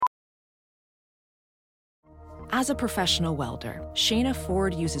As a professional welder, Shayna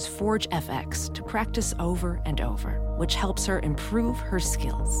Ford uses Forge FX to practice over and over, which helps her improve her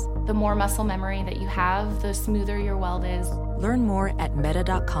skills. The more muscle memory that you have, the smoother your weld is. Learn more at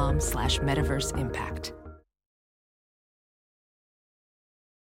meta.com/metaverse impact.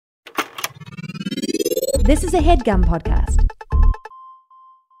 This is a HeadGum podcast.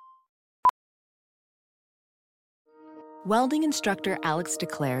 Welding instructor Alex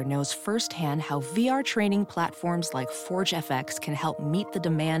DeClaire knows firsthand how VR training platforms like Forge FX can help meet the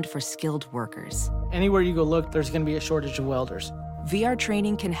demand for skilled workers. Anywhere you go look, there's going to be a shortage of welders. VR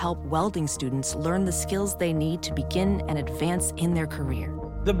training can help welding students learn the skills they need to begin and advance in their career.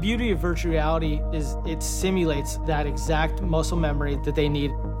 The beauty of virtual reality is it simulates that exact muscle memory that they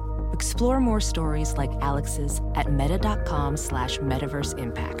need. Explore more stories like Alex's at meta.com/metaverse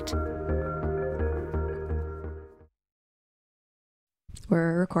impact.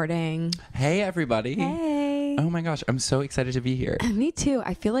 We're recording. Hey, everybody. Hey. Oh my gosh, I'm so excited to be here. Me too.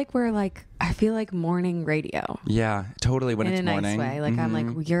 I feel like morning radio. Yeah, totally. When in it's a nice morning. way. Like I'm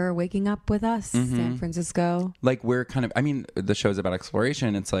like, you're waking up with us, San Francisco. Like we're kind of, I mean, the show's about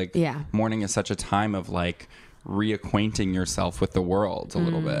exploration. It's like, Yeah. morning is such a time of like reacquainting yourself with the world a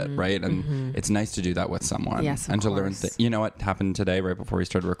little bit, right? And it's nice to do that with someone. Yes, of and to learn, course. you know what happened today right before we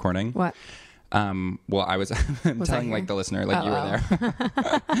started recording? What? Well, I was telling like the listener, like you were there.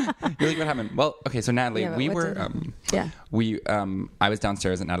 You're like, what happened? Well, okay, so Natalie, Yeah, but we what were, did- I was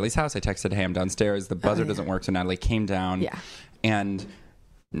downstairs at Natalie's house. I texted, hey, I'm downstairs. The buzzer doesn't work. So Natalie came down and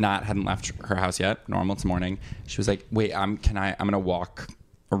Nat hadn't left her house yet. Normal, it's morning. She was like, wait, I'm going to walk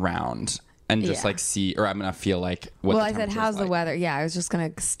around and just like see, or I'm going to feel like what Well, the I said, temperature's how's the like. weather? Yeah, I was just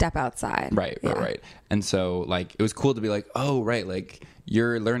going to step outside. Right. And so like, it was cool to be like, oh, right. Like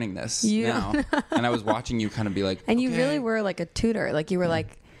you're learning this now. And I was watching you kind of be like, And you okay. really were like a tutor. Like you were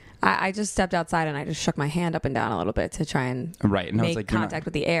like, I just stepped outside and I just shook my hand up and down a little bit to try and Right. And I was make like, you're contact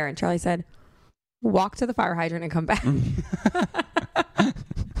with the air. And Charlie said, walk to the fire hydrant and come back.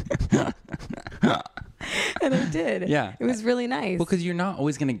 And I did. Yeah. It was really nice. Well, because you're not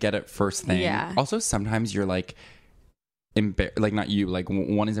always going to get it first thing. Yeah. Also, sometimes you're like, like not you, like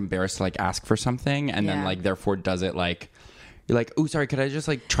one is embarrassed to like ask for something and then Yeah. like therefore does it like, you're like, oh, sorry, could I just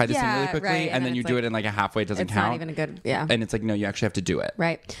like try this in really quickly? right. And then you it's do like- it in like a halfway, it doesn't it's count. not even a good, And it's like, no, you actually have to do it.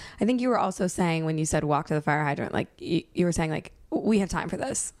 Right. I think you were also saying when you said walk to the fire hydrant, like you were saying like, we have time for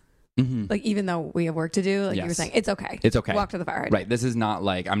this. Like, even though we have work to do, like you were Yes. saying, it's okay. It's okay. Walk to the fire hydrant. Right. This is not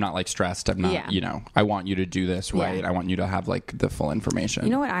like, I'm not like stressed. I'm not, Yeah. you know, I want you to do this right. Yeah. I want you to have like the full information. You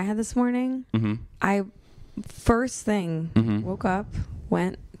know what I had this morning? I first thing woke up,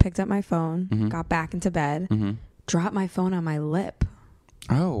 went, picked up my phone, got back into bed, dropped my phone on my lip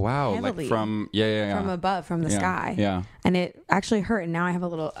Oh, wow. Heavily. Like from, from above, from the Yeah, sky. yeah. And it actually hurt. And now I have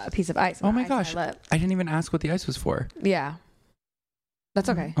a piece of ice. on Oh the my ice on gosh. lip. I didn't even ask what the ice was for. Yeah. That's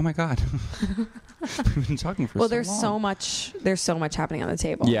okay. Oh my God. We've been talking for Well, so there's long. so much happening on the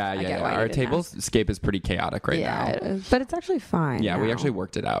table. Yeah, I yeah, get yeah. why you Our didn't ask. tablescape is pretty chaotic right Yeah, now. it is. But it's actually fine. Yeah, we now. actually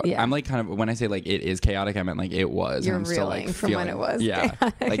worked it out. Yeah. I'm like kind of, when I say like it is chaotic, I meant like it was. You're and I'm still reeling like from when it was Yeah.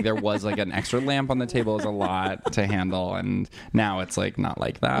 chaotic. Like there was like an extra lamp on the table is a lot to handle. And now it's like not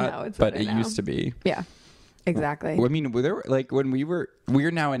like that. No, it's but better it now. used to be. Yeah. Exactly. I mean, there were like when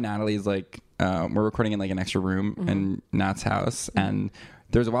we're now in Natalie's like, we're recording in like an extra room in Nat's house. And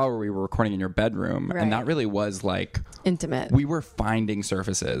there was a while where we were recording in your bedroom, Right. and that really was like Intimate. we were finding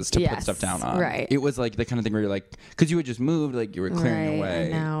surfaces to put Yes, stuff down on. right. It was like the kind of thing where you're like, because you had just moved, like you were clearing Right,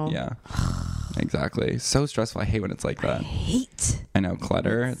 away. I know. Yeah, exactly. So stressful. I hate when it's like that. Hate. I know,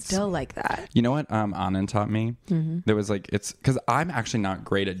 clutter. It's still like that. You know what? Anand taught me. There was like it's because I'm actually not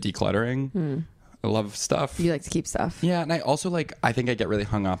great at decluttering. I love stuff. You like to keep stuff. Yeah, and I also like. I think I get really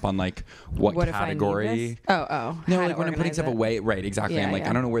hung up on like what What if I category. need this? Oh. No, how like to when I'm putting organize stuff it. away, right? Exactly. Yeah, I'm like,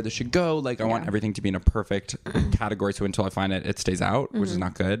 yeah. I don't know where this should go. Like, I want Yeah. everything to be in a perfect category. So until I find it, it stays out, which is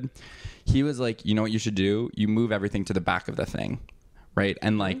not good. He was like, you know what you should do? You move everything to the back of the thing, right?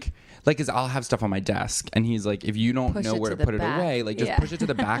 And like, cause I'll have stuff on my desk, and he's like, if you don't Push know it where to to the put it back. away, like just Yeah. push it to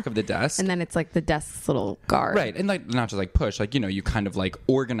the back of the desk. And then it's like the desk's little guard. Right, and like not just like push, like you kind of like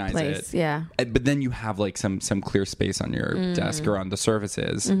organize Place. it, Yeah. But then you have like some clear space on your desk or on the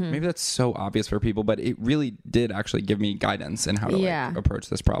surfaces. Maybe that's so obvious for people, but it really did actually give me guidance in how to Yeah. like approach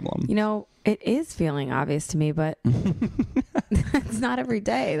this problem. You know, it is feeling obvious to me, but it's not every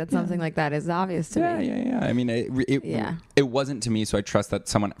day that something like that is obvious to Yeah, me. yeah. I mean, Yeah. it wasn't to me, so I trust that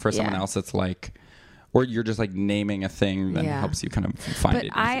someone Yeah. else, it's like, or you're just like naming a thing that Yeah. helps you kind of find But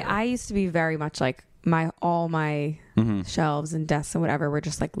it. I used to be very much like all my Mm-hmm. shelves and desks and whatever were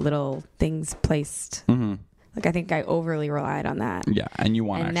just like little things placed Like, I think I overly relied on that. Yeah, and you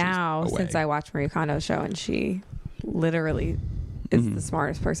want. And now, since I watched Marie Kondo's show, and she literally is the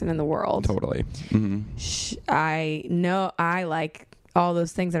smartest person in the world. Totally. I know I like all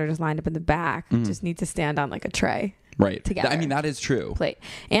those things that are just lined up in the back. Just need to stand on like a tray. Right. Together. I mean, that is true. Plate.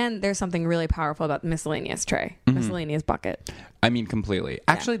 And there's something really powerful about the miscellaneous tray, miscellaneous bucket. I mean, completely.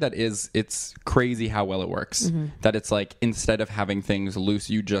 Actually, it's crazy how well it works. That it's like, instead of having things loose,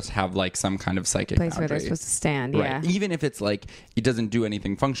 you just have like some kind of psychic place boundary. where they're supposed to stand. Right. Yeah. Even if it's like, it doesn't do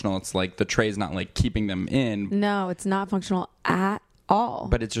anything functional. It's like the tray's not like keeping them in. No, it's not functional at all.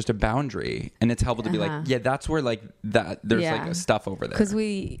 But it's just a boundary, and it's helpful to be like, yeah, that's where like that there's like a stuff over there. Because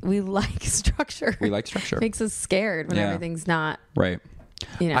we like structure. We like structure. Makes us scared when everything's not right.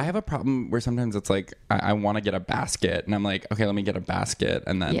 You know. I have a problem where sometimes it's like I want to get a basket, and I'm like, okay, let me get a basket,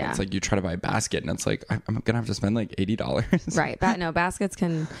 and then it's like you try to buy a basket, and it's like I'm gonna have to spend like $80. Right. No, baskets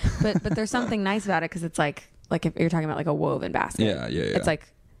can, but there's something nice about it because it's like if you're talking about like a woven basket. Yeah. It's like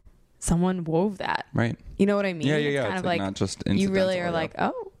someone wove that. Right. You know what I mean? Yeah. It's kind it's of like not just incidental. You really are like,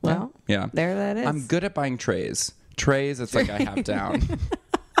 oh, well, there that is. I'm good at buying trays. It's like I have down.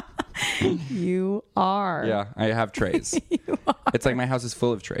 You are. Yeah, I have trays. You are. It's like my house is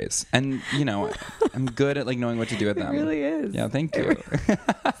full of trays. And, you know, I'm good at like knowing what to do with them. It really is. Yeah, thank you.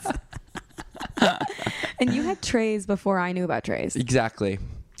 And you had trays before I knew about trays. Exactly.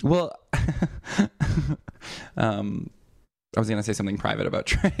 Well, I was going to say something private about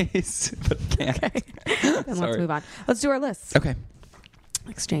trays, but can't. Okay. Then let's move on. Let's do our lists. Okay.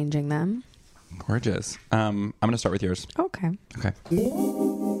 Exchanging them. Gorgeous. I'm going to start with yours. Okay.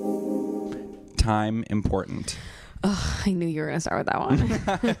 Time important. Oh, I knew you were going to start with that one.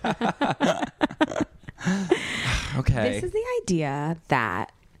 Okay. This is the idea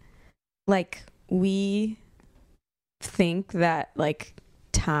that, like, we think that, like,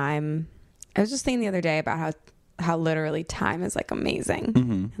 time... I was just thinking the other day about how literally time is, like, amazing.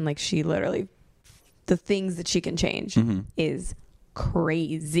 And, like, she literally... The things that she can change is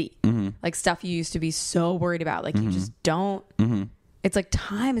crazy. Like, stuff you used to be so worried about. Like, you just don't... It's like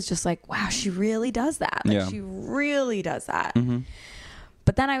time is just like, wow, she really does that. Like, she really does that.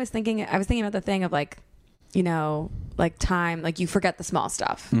 But then I was thinking about the thing of like, you know, like time, like you forget the small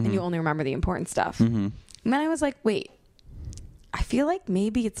stuff and you only remember the important stuff. And then I was like, wait, I feel like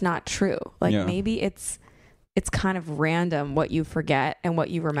maybe it's not true. Like maybe it's kind of random what you forget and what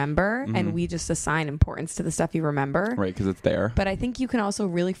you remember, and we just assign importance to the stuff you remember. Right, because it's there. But I think you can also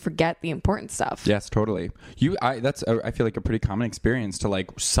really forget the important stuff. Yes, totally. I feel like a pretty common experience to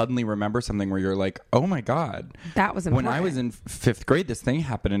like suddenly remember something where you're like, oh my God. That was important. When I was in 5th grade, this thing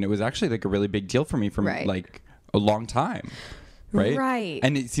happened, and it was actually like a really big deal for me for like a long time. Right.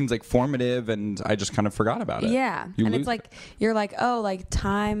 And it seems like formative, and I just kind of forgot about it. Yeah. And it's like, you're like, oh, like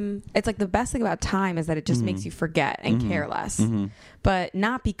time. It's like the best thing about time is that it just makes you forget and care less. But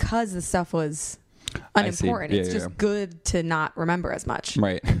not because the stuff was unimportant. It's just good to not remember as much.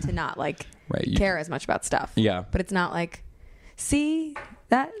 Right. And to not like care as much about stuff. Yeah. But it's not like, see,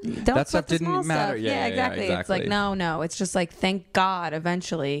 that stuff didn't matter. Yeah, exactly. It's like, no. It's just like, thank God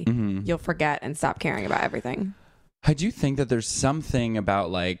eventually you'll forget and stop caring about everything. I do think that there's something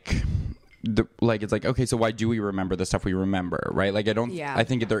about like it's like, okay, so why do we remember the stuff we remember, right? Like I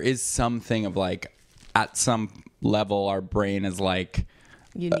think there is something of like at some level our brain is like,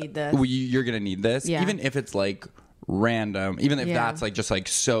 you need this. You're gonna need this, even if it's like random, even if that's like just like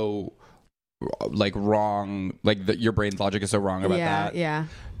so like wrong, like your brain's logic is so wrong about that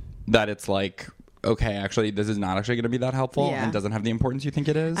that it's like, okay, actually, this is not actually going to be that helpful and doesn't have the importance you think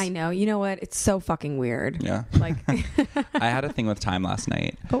it is. I know. You know what? It's so fucking weird. Yeah. Like, I had a thing with time last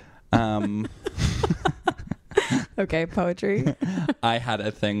night. Okay, poetry. I had a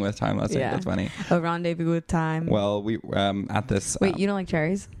thing with time last night. That's funny. A rendezvous with time. Well, we at this. Wait, you don't like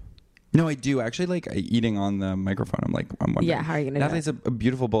cherries? No, I do. I actually like eating on the microphone. I'm wondering. Yeah, how are you going to do Natalie's a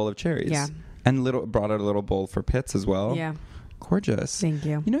beautiful bowl of cherries. Yeah. And brought out a little bowl for Pitts as well. Yeah. Gorgeous. Thank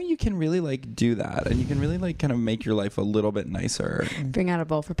you. You know, you can really like do that, and you can really like kind of make your life a little bit nicer. Bring out a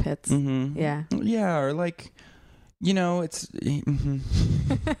bowl for Pitts. Yeah. Yeah, or like, you know, it's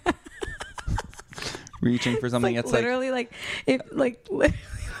reaching for something. It's it's literally like if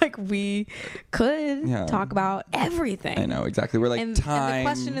like we could talk about everything. I know exactly. We're like, and time. And the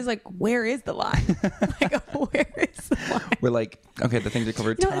question is like, where is the line? Like, where is the line? We're like, okay, the things that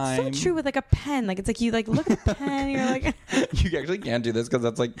cover time. It's so true with like a pen. Like, it's like you like look at the pen, and you're like, you actually can't do this because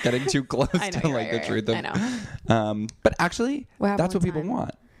that's like getting too close to like the truth of. I know. But actually, that's what people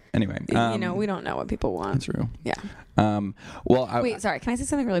want. Anyway, you know, we don't know what people want. That's true. Yeah. Well, wait, sorry. Can I say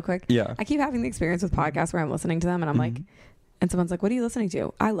something really quick? Yeah. I keep having the experience with podcasts where I'm listening to them and I'm like, and someone's like, what are you listening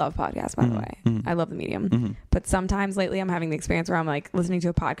to? I love podcasts, by the way. I love the medium. But sometimes lately I'm having the experience where I'm like listening to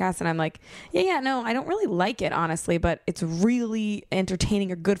a podcast and I'm like, no, I don't really like it, honestly, but it's really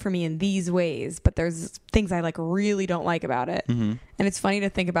entertaining or good for me in these ways. But there's things I like really don't like about it. And it's funny to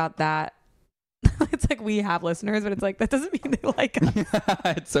think about that. It's like we have listeners, but it's like that doesn't mean they like us.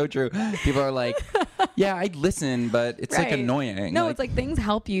 It's so true. People are like, yeah, I listen, but it's like annoying. No, it's like things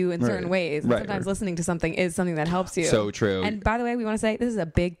help you in certain ways. And sometimes listening to something is something that helps you. So true. And by the way, we want to say this is a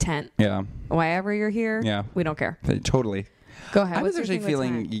big tent. Yeah. Wherever you're here, we don't care. Totally. Go ahead. I was actually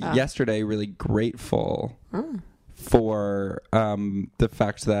feeling yesterday really grateful for the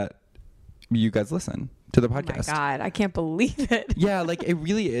fact that you guys listen to the podcast. Oh my God, I can't believe it. Yeah, like it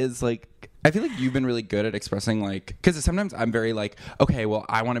really is like, I feel like you've been really good at expressing like, because sometimes I'm very like, okay, well,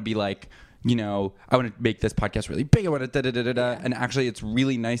 I want to be like, I want to make this podcast really big. I want to da-da-da-da-da. And actually, it's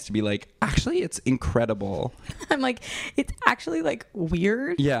really nice to be like, actually, it's incredible. I'm like, it's actually like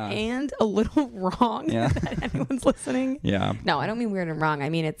weird and a little wrong that anyone's listening. Yeah. No, I don't mean weird and wrong. I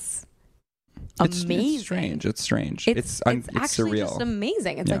mean, it's amazing. It's strange. It's strange. It's actually surreal. Just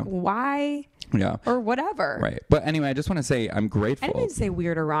amazing. It's like, why? Yeah. Or whatever. Right. But anyway, I just want to say I'm grateful. I didn't mean to say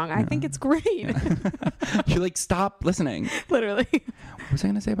weird or wrong. I think it's great. You're like, stop listening. Literally. What was I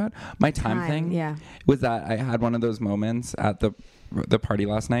going to say about my time thing? Yeah. Was that I had one of those moments at the party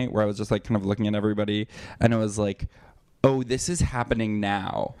last night where I was just like kind of looking at everybody and I was like, oh, this is happening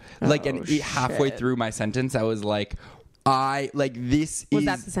now. Halfway through my sentence, I was like, was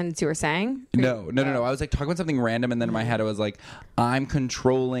that the sentence you were saying? No. I was like talking about something random, and then in my head I was like, I'm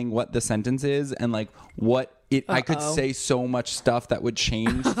controlling what the sentence is, and like what it. I could say so much stuff that would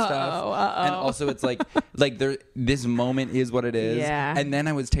change stuff, and also it's like this moment is what it is. Yeah. And then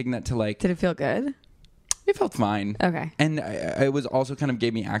I was taking that to like. Did it feel good? It felt fine. Okay. And it was also kind of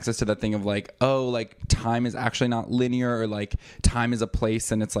gave me access to that thing of like, oh, like time is actually not linear, or like time is a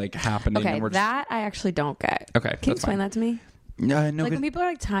place and it's like happening. Okay, and I actually don't get. Okay. Can you explain that to me? No. Like when people are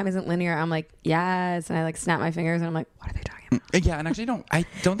like, time isn't linear, I'm like, yes. And I like snap my fingers and I'm like, what are they talking about? Yeah. And actually I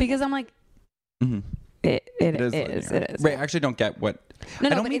don't think. Because I'm like, it is. Right. I actually don't get what.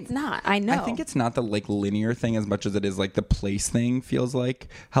 No, but it's not. I know. I think it's not the like linear thing as much as it is like the place thing feels like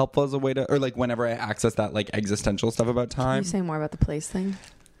helpful as a way to, or like whenever I access that like existential stuff about time. Can you say more about the place thing?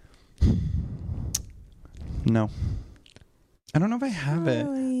 No. I don't know if I have it.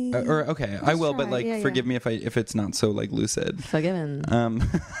 Okay, I will, but like forgive me if it's not so like lucid. Forgiven.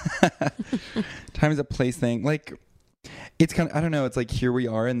 Time is a place thing. Like it's kind of, I don't know, it's like here we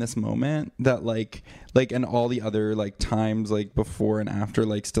are in this moment that like and all the other like times like before and after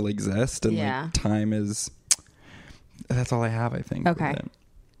like still exist, and like time is, that's all I have, I think. Okay.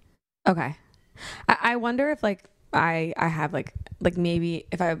 I wonder if like I have like maybe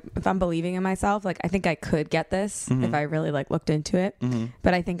if I'm believing in myself, like I think I could get this if I really like looked into it.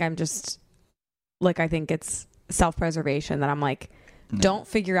 But I think I'm just like, I think it's self-preservation that I'm like, don't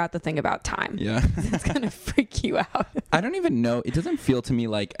figure out the thing about time. Yeah. It's going to freak you out. I don't even know. It doesn't feel to me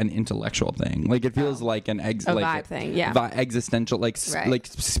like an intellectual thing. Like it feels like an vibe thing. Yeah. Existential, like like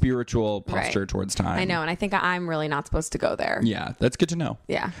spiritual posture towards time. I know. And I think I'm really not supposed to go there. Yeah. That's good to know.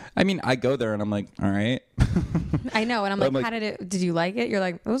 Yeah. I mean, I go there and I'm like, all right. I know. And I'm like, did you like it? You're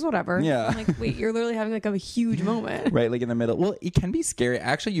like, it was whatever. Yeah. I'm like, wait, you're literally having like a huge moment. Right. Like in the middle. Well, it can be scary.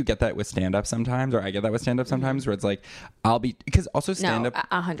 Actually, you get that with stand-up sometimes, or I get that with stand-up sometimes, where it's like, because also stand-up.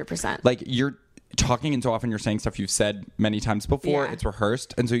 100%. Like you're talking and so often you're saying stuff you've said many times before. It's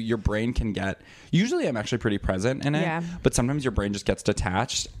rehearsed, and so your brain can get, usually I'm actually pretty present in it, but sometimes your brain just gets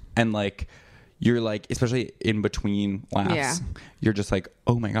detached, and like you're like, especially in between laughs, you're just like,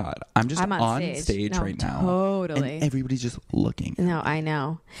 oh my god, I'm on stage right now, totally, and everybody's just looking. No, I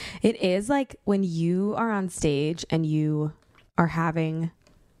know. It is like when you are on stage and you have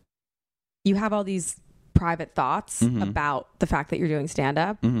all these private thoughts about the fact that you're doing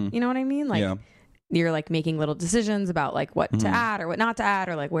stand-up. You know what I mean? Like you're like making little decisions about like what to add or what not to add,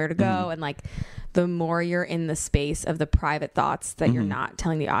 or like where to go. And like the more you're in the space of the private thoughts that you're not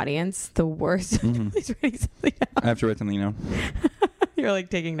telling the audience, the worse. I have to write something down. You're like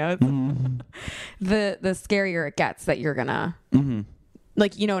taking notes. The scarier it gets that you're gonna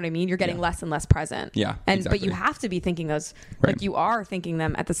like, you know what I mean? You're getting less and less present. Yeah. But you have to be thinking those, like you are thinking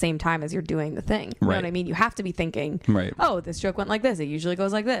them at the same time as you're doing the thing. You know what I mean? You have to be thinking, oh, this joke went like this. It usually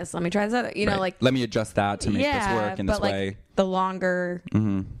goes like this. Let me try this other, you know, like. Let me adjust that to make this work in this way. Like, the longer,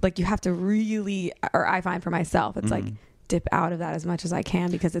 like you have to really, or I find for myself, it's like dip out of that as much as I can,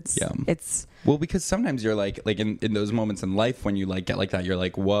 because it's well, because sometimes you're like in those moments in life when you like get like that, you're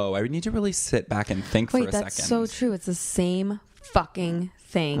like, whoa, I need to really sit back and think for a second. That's so true. It's the same fucking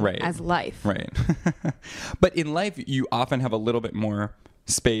thing as life. Right. But in life, you often have a little bit more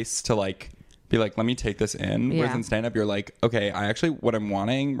space to like be like, let me take this in. Whereas in stand-up, you're like, okay, I actually, what I'm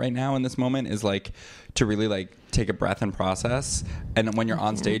wanting right now in this moment is like to really like take a breath and process. And when you're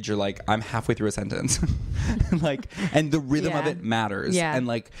on stage, you're like, I'm halfway through a sentence. Like, and the rhythm of it matters. Yeah. And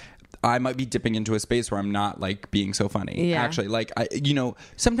like, I might be dipping into a space where I'm not like being so funny. Yeah. Actually, like,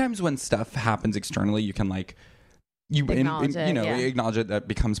 sometimes when stuff happens externally, you can like, acknowledge it. That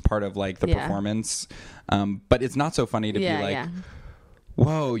becomes part of like the performance. But it's not so funny to be like,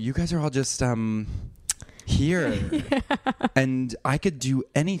 whoa, you guys are all just here and I could do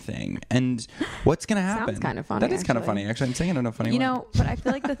anything, and what's gonna happen? Sounds kind of funny. That is kind of funny, actually. I'm saying it in a funny way. But I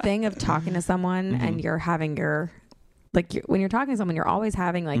feel like the thing of talking to someone and you're having your when you're talking to someone, you're always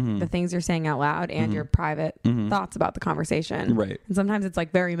having like the things you're saying out loud and your private thoughts about the conversation, right? And sometimes it's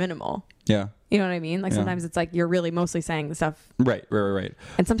like very minimal. Yeah. You know what I mean? Like sometimes it's like you're really mostly saying the stuff. Right.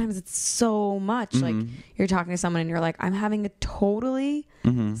 And sometimes it's so much. Like you're talking to someone and you're like, I'm having a totally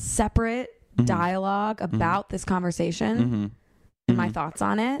separate dialogue about this conversation and my thoughts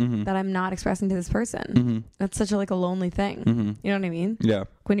on it that I'm not expressing to this person. That's such a like a lonely thing. You know what I mean? Yeah.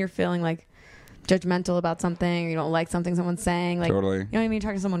 When you're feeling like judgmental about something, or you don't like something someone's saying, like, totally. You know what I mean? You're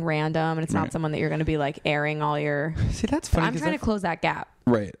talking to someone random and it's not someone that you're going to be like airing all your... See, that's funny. I'm trying to close that gap.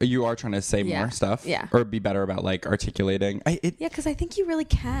 Right. You are trying to say more stuff. Yeah. Or be better about like articulating. Because I think you really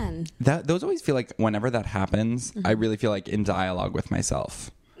can. Those always feel like whenever that happens, I really feel like in dialogue with myself.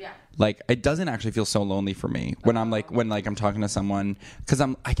 Yeah. Like it doesn't actually feel so lonely for me when I'm talking to someone, because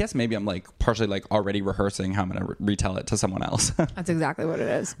I guess maybe I'm like partially like already rehearsing how I'm going to retell it to someone else. That's exactly what it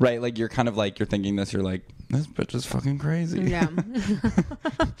is. Right. Like you're kind of like, you're thinking this, you're like, this bitch is fucking crazy. Yeah.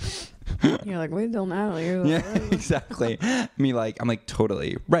 You're like, wait till Natalie. Yeah, exactly. I'm like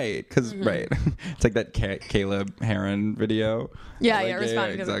totally right. Cause right. It's like that Caleb Heron video. Yeah. Like, yeah.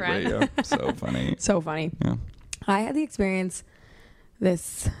 Responding to the friend. Yeah. So funny. So funny. Yeah. I had the experience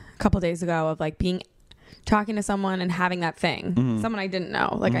this couple days ago of like talking to someone and having that thing, someone I didn't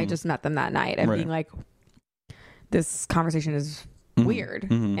know, like I just met them that night, and being like, this conversation is weird,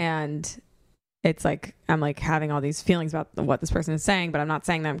 and it's like I'm like having all these feelings about what this person is saying, but I'm not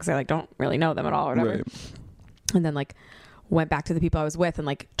saying them because I like don't really know them at all or whatever. Right. And then like went back to the people I was with and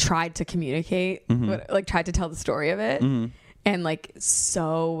like tried to communicate, like tried to tell the story of it, and like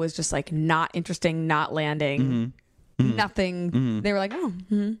so was just like not interesting, not landing. Nothing. They were like, oh.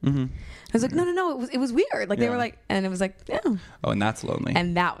 I was like, no. It was weird. Like they were like, and it was like, yeah. Oh, and that's lonely.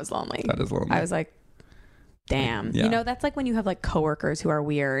 And that was lonely. That is lonely. I was like, damn. Yeah. That's like when you have like coworkers who are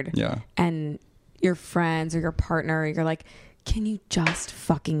weird. Yeah. And your friends or your partner, you're like, can you just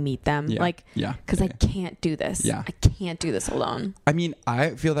fucking meet them? Yeah. Like, because I can't do this. Yeah. I can't do this alone. I mean,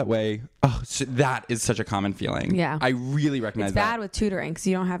 I feel that way. Oh, that is such a common feeling. Yeah. I really recognize that. It's bad with tutoring because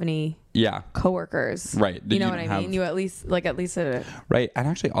you don't have any coworkers. Right. You know what I mean? You at least right. And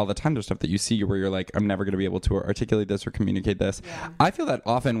actually all the time there's stuff that you see where you're like, I'm never going to be able to articulate this or communicate this. Yeah. I feel that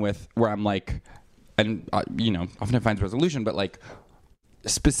often with where I'm like, and often it finds resolution, but like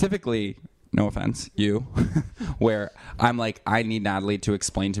specifically, no offense, where I'm like, I need Natalie to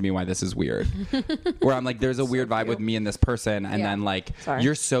explain to me why this is weird. Where I'm like, there's a weird vibe with me and this person. And then like,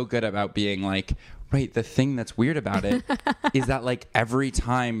 you're so good about being like, right, the thing that's weird about it is that like every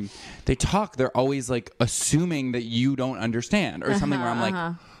time they talk, they're always like assuming that you don't understand or something where I'm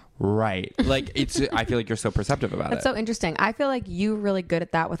like, right. Like I feel like you're so perceptive about it. That's so interesting. I feel like you're really good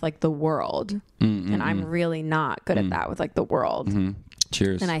at that with like the world. And I'm really not good at that with like the world.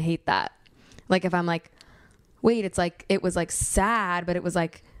 Cheers. And I hate that. Like if I'm like, wait, it's like, it was like sad, but it was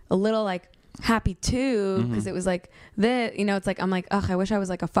like a little like happy too. Cause it was like it's like, I'm like, ugh, I wish I was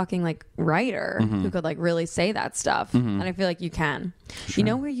like a fucking like writer who could like really say that stuff. And I feel like you can, you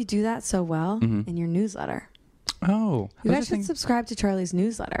know where you do that so well in your newsletter. Oh, you guys should subscribe to Charlie's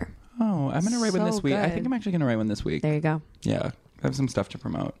newsletter. Oh, I'm going to write one this week. Good. I think I'm actually going to write one this week. There you go. Yeah. I have some stuff to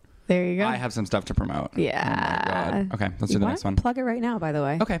promote. There you go. I have some stuff to promote. Yeah. Oh my God. Okay, let's do the next one. Plug it right now, by the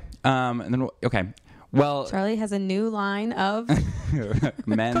way. Okay. And then well, Charlie has a new line of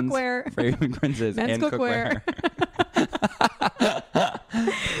men's cookware, fragrances, and cookware.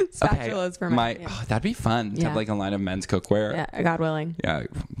 Spatulas for men. That'd be fun to have like a line of men's cookware. Yeah, God willing. Yeah,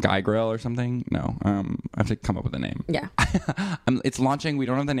 Guy Grill or something. No, I have to come up with a name. Yeah, it's launching. We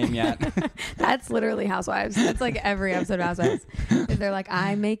don't have the name yet. That's literally Housewives. That's like every episode of Housewives. They're like,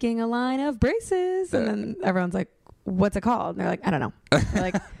 I'm making a line of braces, and then everyone's like, what's it called? And they're like, I don't know. They're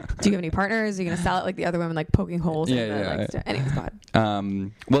like, do you have any partners? Are you going to sell it? Like the other women like poking holes in the anyways, go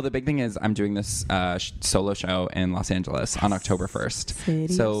ahead. Well, the big thing is I'm doing this solo show in Los Angeles on October 1st.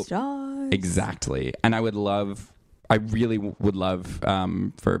 City of Stars. Exactly. And I would love I really would love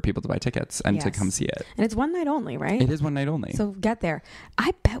for people to buy tickets and to come see it. And it's one night only, right? It is one night only. So get there.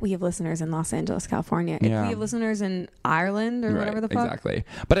 I bet we have listeners in Los Angeles, California. If we have listeners in Ireland or whatever the fuck. Exactly.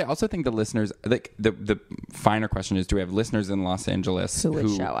 But I also think the listeners, like the finer question is, do we have listeners in Los Angeles who would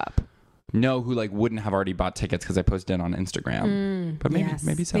show up? No, who like wouldn't have already bought tickets because I posted it on Instagram. But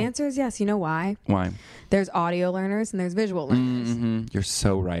maybe so. The answer is yes. You know why? Why? There's audio learners and there's visual learners. Mm-hmm. You're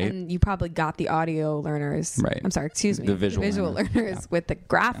so right. And you probably got the audio learners. Right. I'm sorry, excuse me. The visual learners with the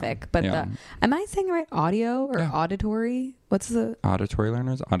graphic. But am I saying it right? Audio or auditory? What's the... Auditory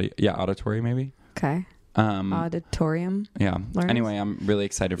learners? Auditory maybe. Okay. Auditorium. Yeah. Learners? Anyway, I'm really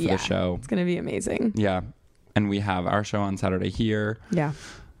excited for the show. It's going to be amazing. Yeah. And we have our show on Saturday here. Yeah.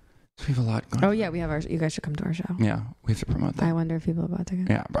 We have a lot going on. Oh, yeah, we have you guys should come to our show. Yeah, we have to promote that. I wonder if people have bought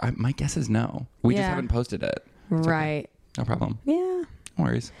tickets. Yeah, but my guess is no. We just haven't posted it. It's right. Okay. No problem. Yeah. No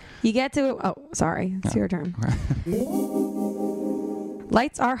worries. You get to... Oh, sorry. It's your turn.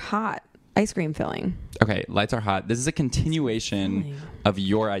 Lights are hot. Ice cream filling. Okay, lights are hot. This is a continuation of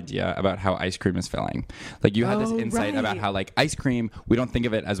your idea about how ice cream is filling. Like you had this insight about how like ice cream, we don't think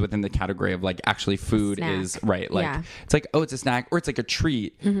of it as within the category of like actually food is right. Like it's like, oh, it's a snack or it's like a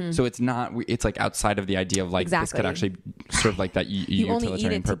treat. So it's not, it's like outside of the idea of like this could actually serve like that you only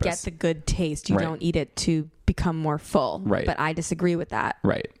eat it purpose. To get the good taste. You don't eat it to become more full. Right. But I disagree with that.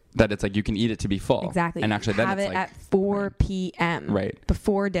 Right. That it's like you can eat it to be full. Exactly. And actually have then it it's like, at 4 p.m. Right.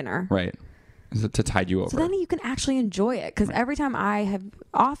 Before dinner. Right. To tide you over. So then you can actually enjoy it. Because every time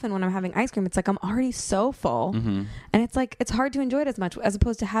often when I'm having ice cream, it's like I'm already so full. And it's like, it's hard to enjoy it as much as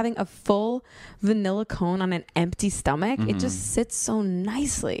opposed to having a full vanilla cone on an empty stomach. It just sits so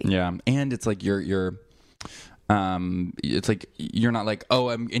nicely. Yeah. And it's like you're it's like you're not like, oh,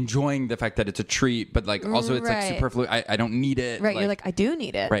 I'm enjoying the fact that it's a treat, but like also it's like superfluous. I don't need it. Right. You're like, I do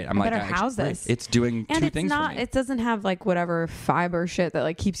need it. Right. I'm like, better house this. Right. It's doing and two it's things not, for me. it doesn't have like whatever fiber shit that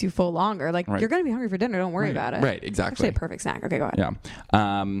like keeps you full longer. Like you're going to be hungry for dinner. Don't worry about it. Right. Exactly. Actually a perfect snack. Okay, go ahead.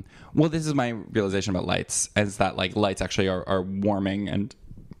 Yeah. Well, this is my realization about lights is that like lights actually are warming and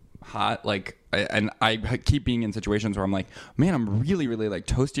hot. Like, and I keep being in situations where I'm like, man, I'm really, really like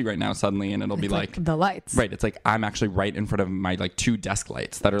toasty right now suddenly. And it'll be like the lights. Right. It's like, I'm actually right in front of my like 2 desk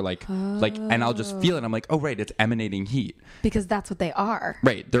lights that are like, and I'll just feel it. I'm like, oh, right. It's emanating heat. Because that's what they are.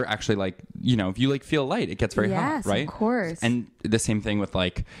 Right. They're actually like, you know, if you like feel light, it gets very hot. Right. Of course. And the same thing with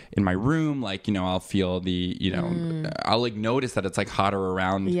like in my room, like, you know, I'll feel the, you know, I'll like notice that it's like hotter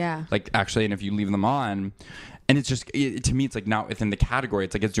around. Yeah. Like actually, and if you leave them on, and it's just, to me, it's like not within the category.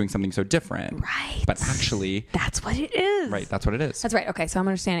 It's like it's doing something so different. Right. But actually... That's what it is. Right. That's what it is. That's right. Okay. So I'm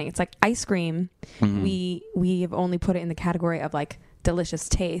understanding. It's like ice cream. We have only put it in the category of like delicious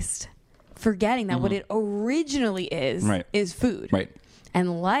taste, forgetting that what it originally is food. Right.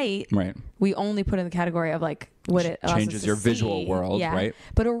 And light, we only put in the category of like what it allows changes us to your see. visual world, right?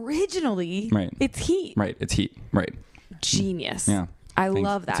 But originally, it's heat. Right. It's heat. Right. Genius. Yeah. I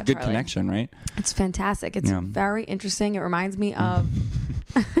love that. It's a good Charlie. connection, right? It's fantastic. It's very interesting. It reminds me of.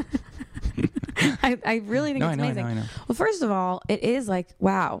 I really think it's amazing. I know. Well, first of all, it is like,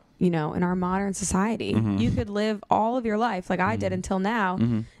 wow, you know, in our modern society, you could live all of your life like I did until now,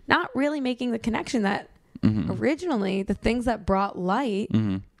 not really making the connection that originally the things that brought light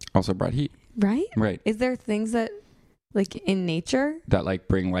also brought heat. Right? Right. Is there things that like in nature that like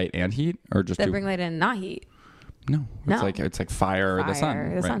bring light and heat or just that bring light and not heat? No. It's like fire or the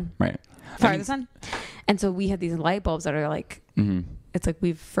sun. Right. Fire or the sun. And so we have these light bulbs that are like, it's like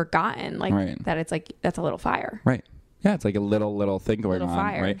we've forgotten like that it's like, that's a little fire. Right. Yeah. It's like a little thing going on.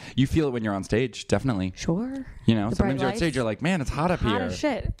 Fire. Right. You feel it when you're on stage. Definitely. Sure. You know, the sometimes you're on stage, you're like, man, it's hot up here. Hot as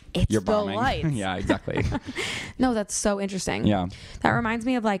shit. It's you're the bombing. lights. Yeah, exactly. No, that's so interesting. Yeah. That reminds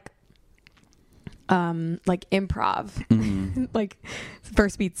me of like improv, like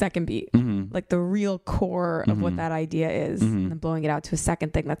first beat, second beat, like the real core of what that idea is, and then blowing it out to a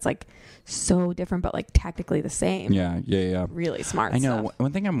second thing that's like so different, but like technically the same. Yeah. Really smart. I know. Stuff.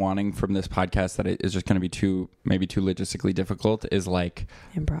 One thing I'm wanting from this podcast that is just going to be maybe too logistically difficult is like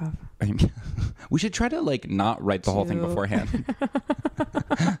improv. I mean, we should try to like not write the whole thing beforehand.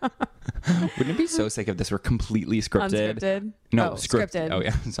 Wouldn't it be so sick if this were completely scripted? Unscripted? No, scripted. Oh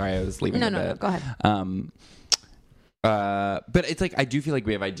yeah, sorry, I was leaving. No, go ahead. But it's like I do feel like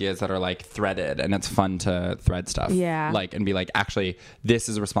we have ideas that are like threaded, and it's fun to thread stuff. Yeah. Like and be like, actually, this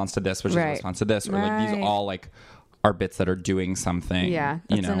is a response to this, which is a response to this, or like these all like are bits that are doing something. Yeah,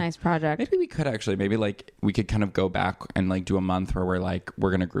 that's a nice project. Maybe we could actually, we could kind of go back and like do a month where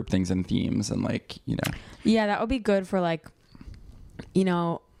we're gonna group things in themes and like, you know. Yeah, that would be good for like, you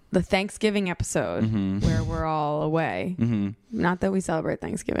know, the Thanksgiving episode where we're all away. Not that we celebrate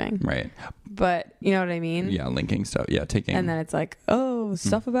Thanksgiving. Right. but you know what I mean? Yeah, linking stuff. Yeah, taking. And then it's like, oh,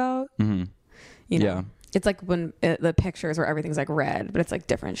 stuff about, you know. Yeah. It's like when the pictures where everything's like red, but it's like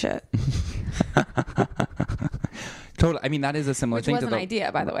different shit. Totally. I mean, that is a similar Which thing was to an the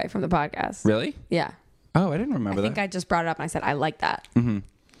idea, by the way, from the podcast. Really? Yeah. Oh, I didn't remember I think that. I just brought it up and I said, I like that. Mm-hmm.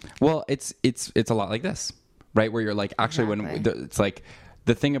 Well, it's a lot like this, right? Where you're like, actually, Exactly. when it's like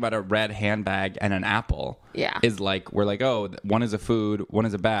the thing about a red handbag and an apple is like, we're like, oh, one is a food, one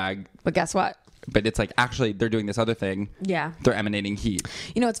is a bag. But guess what? But it's like, actually, they're doing this other thing. Yeah. They're emanating heat.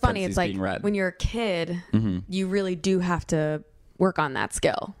 You know, it's funny. It's like being red. when you're a kid, you really do have to work on that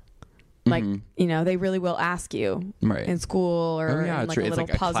skill. Like, you know, they really will ask you in school or in like a little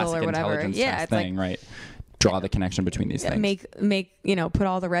puzzle or whatever. Yeah, it's thing, like, right? Draw the connection between these things. Make you know, put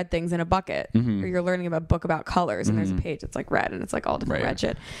all the red things in a bucket. Or you're learning about a book about colors and there's a page that's like red and it's like all different red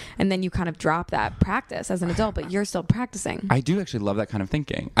shit. And then you kind of drop that practice as an adult, but you're still practicing. I do actually love that kind of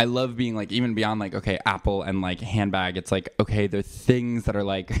thinking. I love being like, even beyond like, okay, apple and like handbag, it's like, okay, they're things that are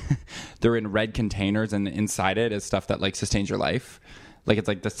like they're in red containers and inside it is stuff that like sustains your life. Like it's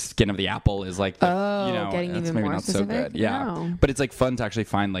like the skin of the apple is like, the, you know, getting that's even maybe more not specific? so good. Yeah. No. But it's like fun to actually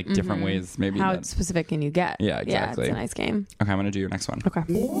find like different ways maybe. How specific can you get? Yeah, exactly. Yeah, it's a nice game. Okay, I'm going to do your next one. Okay.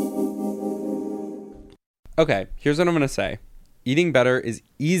 Okay, here's what I'm going to say. Eating better is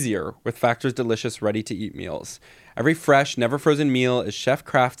easier with Factor's delicious ready-to-eat meals. Every fresh, never frozen meal is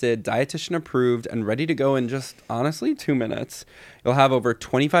chef-crafted, dietitian approved, and ready to go in just, honestly, 2 minutes. You'll have over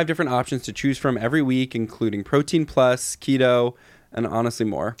 25 different options to choose from every week, including Protein Plus, Keto, and honestly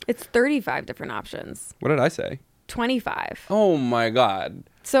more. It's 35 different options. What did I say? 25. Oh my God.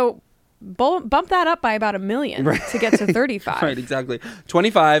 So bump that up by about 1 million to get to 35. Right, exactly.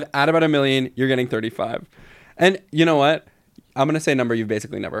 25, add about 1 million, you're getting 35. And you know what? I'm going to say a number you've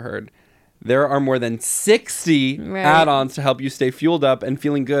basically never heard. There are more than 60 add-ons to help you stay fueled up and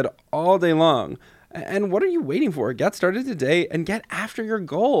feeling good all day long. And what are you waiting for? Get started today and get after your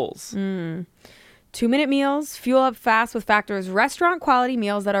goals. 2-minute meals, fuel up fast with Factor's restaurant quality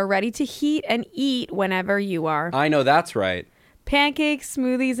meals that are ready to heat and eat whenever you are. I know that's right. Pancakes,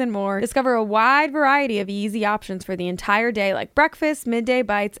 smoothies, and more. Discover a wide variety of easy options for the entire day, like breakfast, midday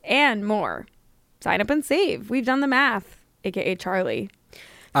bites, and more. Sign up and save. We've done the math, aka Charlie.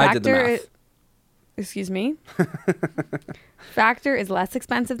 I did the math. Excuse me. Factor is less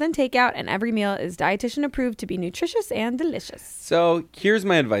expensive than takeout, and every meal is dietitian approved to be nutritious and delicious. So here's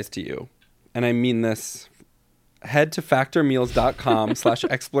my advice to you, and I mean this. Head to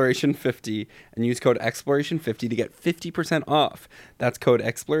factormeals.com/exploration50 and use code exploration50 to get 50% off. That's code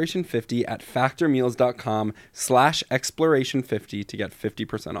exploration50 at factormeals.com/exploration50 to get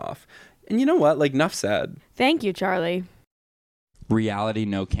 50% off. And you know what? Like, enough said. Thank you, Charlie. Reality,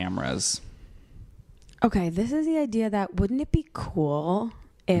 no cameras. Okay, this is the idea that wouldn't it be cool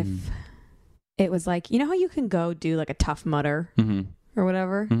if it was like, you know how you can go do like a Tough Mudder or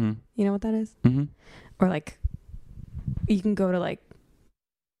whatever? You know what that is? Or like you can go to like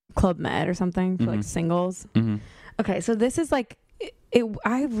Club Med or something for like singles. Okay, so this is like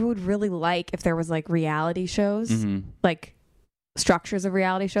I would really like if there was like reality shows, like structures of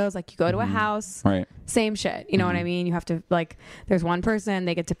reality shows, like you go to a house, same shit, you know what I mean? You have to like, there's one person,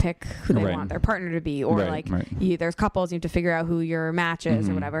 they get to pick who they want their partner to be, or there's couples, you have to figure out who your match is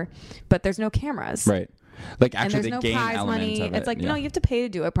or whatever, but there's no cameras, like actually and there's no game prize money. of it's it, like, no, you have to pay to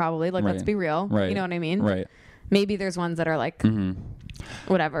do it probably, like let's be real, you know what I mean? Maybe there's ones that are like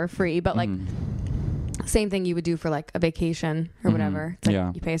whatever, free, but like same thing you would do for like a vacation or whatever. It's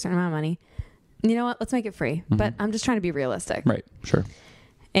like you pay a certain amount of money. You know what? Let's make it free. But I'm just trying to be realistic. Right. Sure.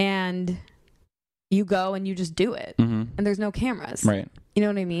 And you go and you just do it. And there's no cameras. Right. You know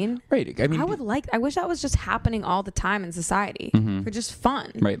what I mean? Right. I mean, I wish that was just happening all the time in society for just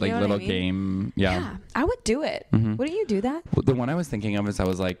fun. Right. Like you know little what I mean? game. Yeah. I would do it. Wouldn't you do that? The one I was thinking of is I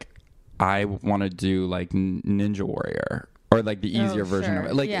was like, I want to do like Ninja Warrior. Or like the easier version of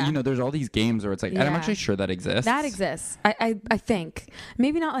it. Like, you know, there's all these games where it's like, and I'm actually sure that exists. That exists. I think.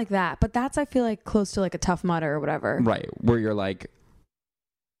 Maybe not like that, but that's, I feel like, close to like a Tough Mudder or whatever. Right. Where you're like,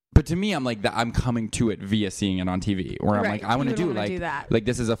 but to me, I'm like, I'm coming to it via seeing it on TV. Where I'm like, I want to do that. Like,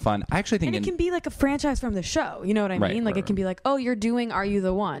 this is a fun, I actually think. And it can be like a franchise from the show. You know what I mean? Like, it can be like, oh, you're doing Are You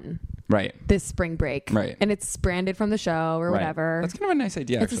the One? Right. This spring break. Right. And it's branded from the show or whatever. That's kind of a nice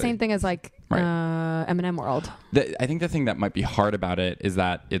idea, It's the same thing as like M&M World. I think the thing that might be hard about it is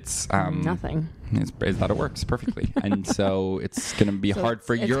that it's nothing. Is that it works perfectly. And so it's going to be hard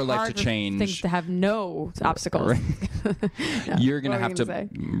for your life to change. Things to have no obstacles. You're going to have to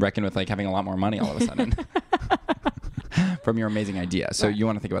reckon with like having a lot more money all of a sudden from your amazing idea. So you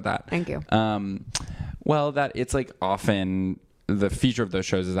want to think about that. Thank you. Well, that it's like often the feature of those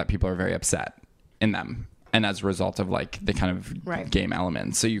shows is that people are very upset in them, and as a result of like the kind of game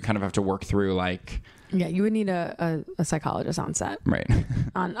elements, so you kind of have to work through like. Yeah, you would need a psychologist on set. Right.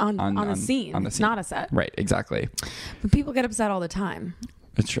 on the scene. On the it's scene. not a set. Right, exactly. But people get upset all the time.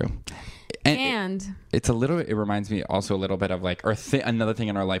 It's true. And it's a little, it reminds me also a little bit of like, or another thing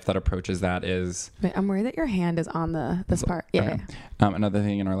in our life that approaches that is. Wait, I'm worried that your hand is on this part. Yeah. Okay. Another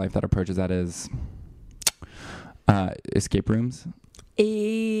thing in our life that approaches that is escape rooms.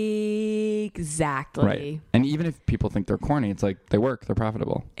 Exactly. Right. And even if people think they're corny, it's like they work, they're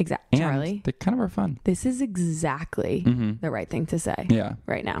profitable. Exactly. And Charlie, they kind of are fun. this is exactly the right thing to say. Yeah.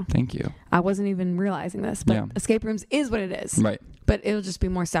 Right now. Thank you. I wasn't even realizing this, but escape rooms is what it is. Right. But it'll just be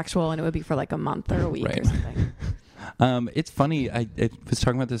more sexual, and it would be for like a month or a week or something. It's funny. I was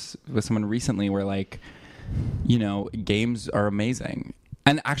talking about this with someone recently where like, you know, games are amazing.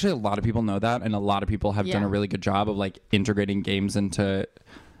 And actually a lot of people know that, and a lot of people have done a really good job of like integrating games into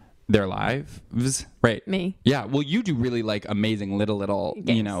their lives. Right. Me. Yeah. Well, you do really like amazing little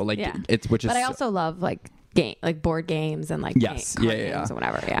games. You know, like it's which is. But I also love like board games and like games or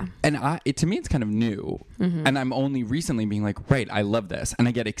whatever. Yeah. And to me, it's kind of new, and I'm only recently being like, right, I love this, and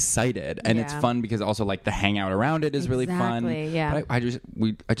I get excited, and it's fun because also like the hangout around it is really fun. Yeah. But I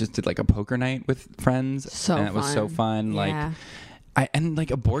just did like a poker night with friends, and it was so fun. Like. And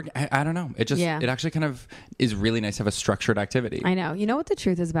like a board, I don't know. It just, it actually kind of is really nice to have a structured activity. I know. You know what the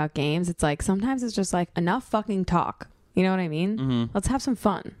truth is about games? It's like sometimes it's just like enough fucking talk. You know what I mean? Let's have some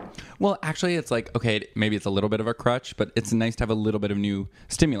fun. Well, actually, it's like, okay, maybe it's a little bit of a crutch, but it's nice to have a little bit of new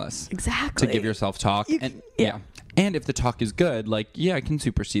stimulus. Exactly. To give yourself talk. And if the talk is good, like, I can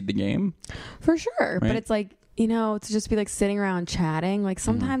supersede the game. For sure. Right? But it's like, you know, to just be like sitting around chatting, like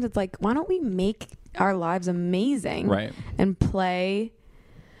sometimes it's like, why don't we make our lives amazing, right? And play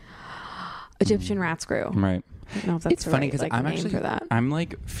Egyptian rat screw, right? I don't know if that's it's funny because like, I'm actually for that. I'm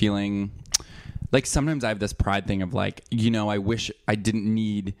like feeling like sometimes I have this pride thing of like, you know, I wish I didn't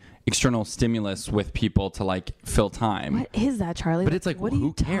need external stimulus with people to like fill time. What is that, Charlie? But it's like, well,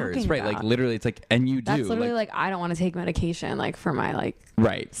 who cares, right? About? Like literally, it's like, and you do. That's literally like I don't want to take medication like for my like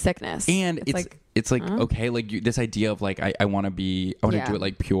sickness, and it's like okay, like this idea of like I want to do it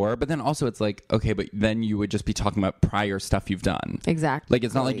like pure, but then also it's like okay, but then you would just be talking about prior stuff you've done. Exactly. Like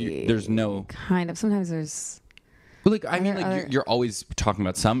it's not like there's no kind of. Sometimes there's. Well, like I mean, like you're always talking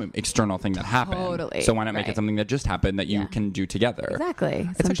about some external thing that happened. Totally. So why not make it something that just happened that you can do together? Exactly.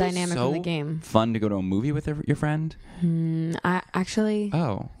 It's some dynamic in the game. Fun to go to a movie with your friend. I actually.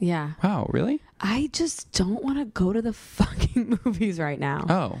 Oh. Yeah. Wow. Really? I just don't want to go to the fucking movies right now.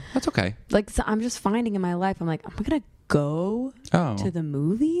 Oh, that's okay. Like so I'm just finding in my life, I'm like, I'm gonna go to the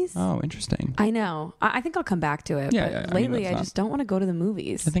movies. Oh, interesting. I know. I think I'll come back to it. Yeah, but lately, I just don't want to go to the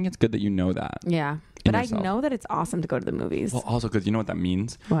movies. I think it's good that you know that. Yeah. But I know that it's awesome to go to the movies. Well, also because you know what that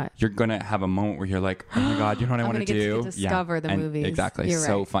means? What? You're going to have a moment where you're like, oh my God, you know what I want to do? To discover the movies. Exactly. You're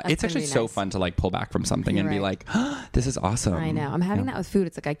so right. fun. That's it's actually so fun to like pull back from something and be like, oh, this is awesome. I know. I'm having that with food.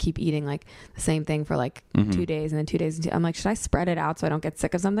 It's like I keep eating like the same thing for like 2 days and then 2 days. I'm like, should I spread it out so I don't get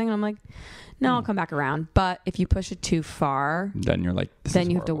sick of something? And I'm like, no, I'll come back around. But if you push it too far, then you're like,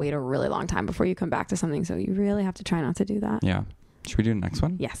 then you have to wait a really long time before you come back to something. So you really have to try not to do that. Yeah. Should we do the next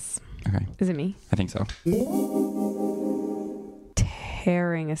one? Yes. Okay. Is it me? I think so.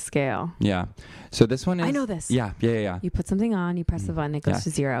 Tearing a scale. Yeah. So this one is... I know this. Yeah. You put something on, you press the button, it goes to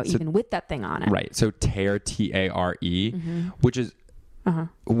zero, so, even with that thing on it. Right. So tear, T-A-R-E, which is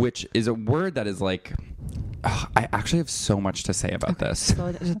a word that is like... I actually have so much to say about this.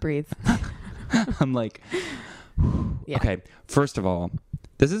 So just breathe. I'm like... Okay. First of all,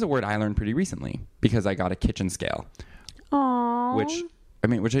 this is a word I learned pretty recently because I got a kitchen scale. Aww. Which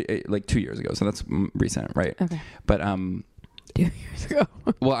like 2 years ago. So that's recent, right? Okay. But 2 years ago.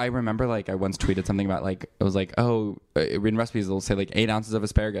 Well, I remember like I once tweeted something about like it was like, oh, in recipes they'll say like 8 ounces of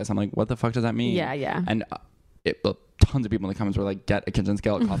asparagus. I'm like, what the fuck does that mean? Yeah. And tons of people in the comments were like, get a kitchen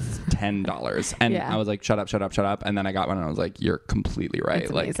scale. It costs $10. And I was like, shut up. And then I got one and I was like, you're completely right.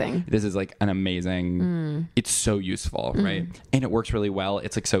 It's like amazing. this is like an amazing. It's so useful, right? And it works really well.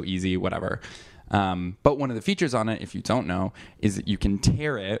 It's like so easy, whatever. But one of the features on it, if you don't know, is that you can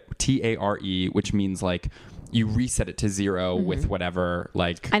tear it, T-A-R-E, which means like you reset it to zero with whatever,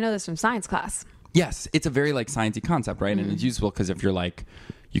 like... I know this from science class. Yes. It's a very like sciencey concept, right? And it's useful because if you're like,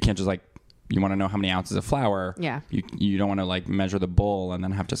 you can't just like, you want to know how many ounces of flour. Yeah. You don't want to like measure the bowl and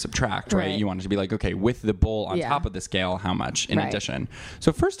then have to subtract, right? You want it to be like, okay, with the bowl on top of the scale, how much in addition?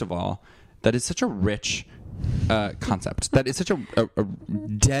 So first of all, that is such a rich... concept that is such a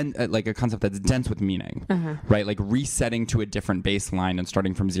concept that's dense with meaning, right? Like resetting to a different baseline and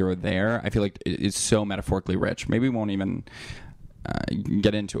starting from zero there. I feel like it is so metaphorically rich. Maybe we won't even.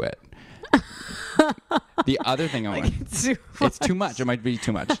 get into it. The other thing I want, it's too much. It might be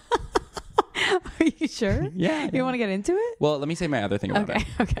too much. Are you sure? Yeah. You want to get into it? Well, let me say my other thing about it.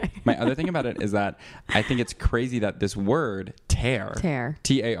 Okay. My other thing about it is that I think it's crazy that this word tare, Tare,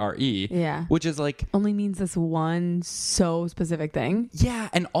 yeah, which is like only means this one so specific thing. Yeah,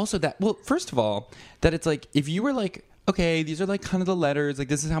 and also that, well, first of all, that it's like if you were like, okay, these are like kind of the letters, like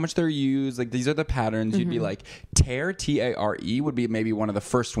this is how much they're used, like these are the patterns, you'd be like tare, Tare would be maybe one of the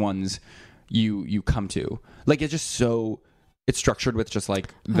first ones you come to. Like it's just so, it's structured with just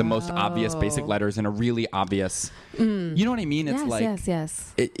like the most obvious basic letters in a really obvious, you know what I mean? It's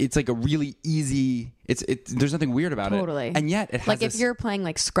yes. It's like a really easy, it's there's nothing weird about it. And yet it has like this, if you're playing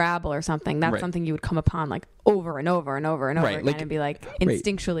like Scrabble or something, that's Right. something you would come upon like over and over and over and over Right, again like- and be like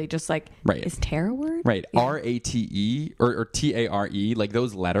instinctually just like, Right. is tare a word? Right. Yeah. RATE or TARE, like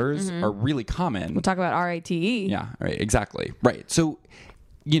those letters are really common. We'll talk about RATE. Yeah, right, exactly. Right. So,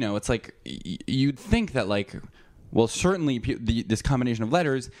 you know, it's like you'd think that like, well, certainly this combination of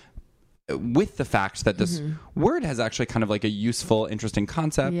letters with the fact that this word has actually kind of like a useful, interesting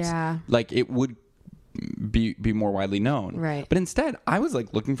concept, Yeah. like it would be more widely known. Right. But instead, I was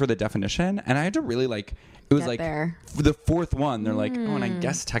like looking for the definition and I had to really like, it was Get like there. the fourth one, they're like, oh, and I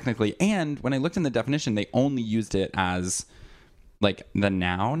guess technically, and when I looked in the definition, they only used it as like the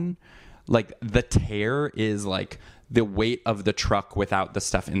noun. Like the tare is like the weight of the truck without the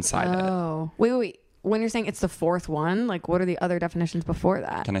stuff inside it. Oh, wait. When you're saying it's the fourth one, like what are the other definitions before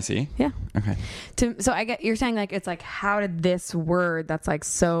that? Can I see? Yeah. Okay. So I get, you're saying like, it's like, how did this word that's like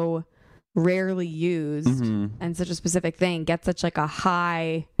so rarely used and such a specific thing get such like a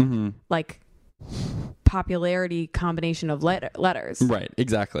high, like popularity combination of letters? Right.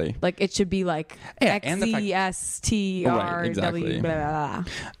 Exactly. Like it should be like and the fact- XCSTRW, Right, exactly. blah, blah,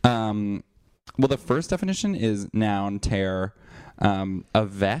 blah. Well, the first definition is noun, tare, a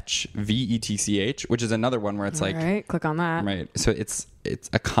vetch, VETCH, which is another one where it's like, All right, click on that. right. So it's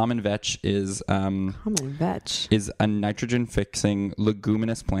a common vetch is Common vetch. is a nitrogen fixing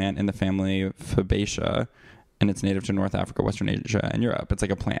leguminous plant in the family Fabaceae, and it's native to North Africa, Western Asia, and Europe. It's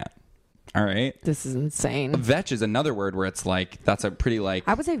like a plant. All right. This is insane. Vetch is another word where it's like, that's a pretty like,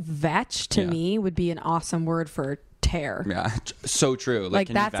 I would say vetch to me would be an awesome word for tear. yeah, so true. Like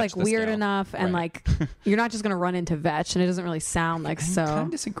can you that's vetch like the weird scale? enough, and Right. like you're not just gonna run into vetch, and it doesn't really sound like I so. kind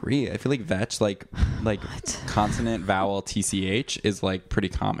of disagree. I feel like vetch, like consonant, vowel, TCH is like pretty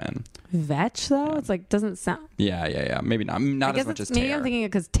common. Vetch though, it's like doesn't sound. Yeah. Maybe not. Not I guess as much as maybe tare. I'm thinking it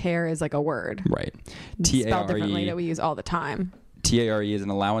because tear is like a word Right. spelled differently that TARE. we use all the time. TARE is an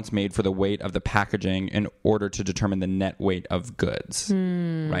allowance made for the weight of the packaging in order to determine the net weight of goods.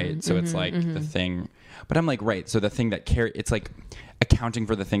 Right. So it's like the thing. But I'm like, right. So the thing that it's like accounting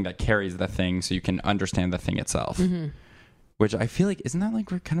for the thing that carries the thing so you can understand the thing itself. Which I feel like, isn't that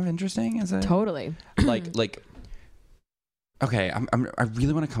like kind of interesting? Is it? Totally. like okay, I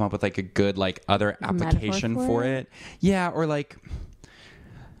really want to come up with like a good like other application metaphor for for it. Yeah, or like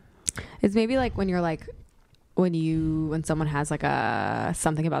It's maybe like when you're like when someone has like a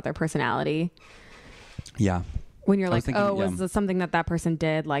something about their personality. yeah. When you're I was like, thinking, oh, was this something that person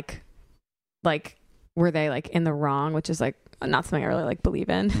did like were they like in the wrong, which is like not something I really like believe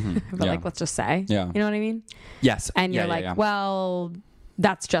in, but Yeah. like let's just say, Yeah. you know what I mean? Yes. And you're Yeah, like, yeah. well,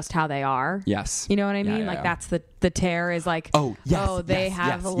 that's just how they are. Yes. You know what I Yeah, mean? yeah, like yeah. that's the tear is like, Oh, yes. oh, they yes,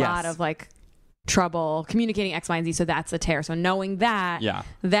 have yes, a lot yes. of like trouble communicating X, Y, and Z. So that's a tear. So knowing that, Yeah.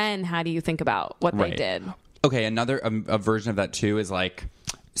 then how do you think about what they Right. did? Okay, another a version of that too is like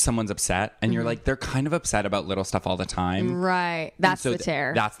someone's upset and you're like they're kind of upset about little stuff all the time. Right. And That's so the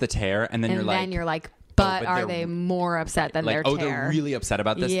tear. That's the tear, and then and you're like, but but are they're- they more upset than like, their oh, tear? they're really upset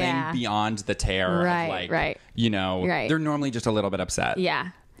about this Yeah. thing beyond the tear. Right, of like, right. You know, Right. they're normally just a little bit upset. Yeah.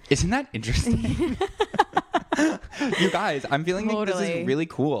 Isn't that interesting? You guys, I'm feeling like this Totally. is really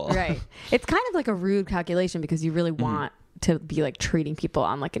cool. Right. It's kind of like a rude calculation because you really want to be like treating people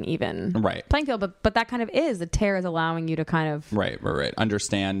on like an even Right. playing field. But that kind of is the tear is allowing you to kind of Right.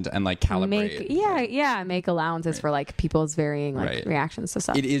 Understand and like calibrate. make allowances for like people's varying like Right. reactions to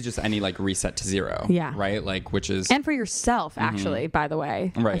stuff. It is just any like reset to zero. Yeah. Right. Like, which is And for yourself, actually, by the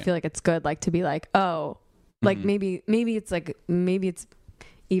way, I Right. feel like it's good like to be like, oh, like maybe it's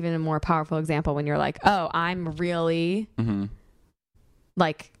even a more powerful example when you're like, oh, I'm really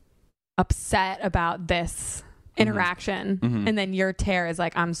like upset about this interaction, and then your tear is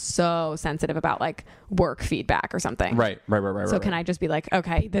like, I'm so sensitive about like work feedback or something. right. So can I just be like,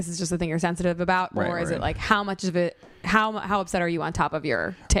 okay, this is just the thing you're sensitive about, Right, or is right. it like how much of it, how upset are you on top of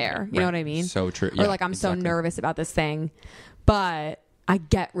your tear? You know what I mean? So true. Or like I'm so nervous about this thing, but I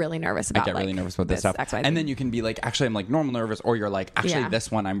get really nervous about. I get really nervous about this stuff. XYZ. And then you can be like, actually, I'm like normal nervous, or you're like, actually,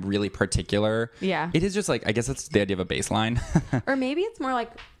 this one I'm really particular. Yeah. It is just like, I guess it's the idea of a baseline. Or maybe it's more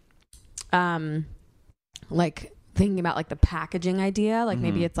like thinking about like the packaging idea. Like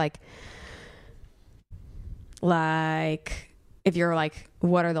maybe it's like if you're like,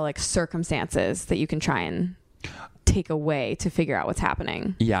 what are the like circumstances that you can try and take away to figure out what's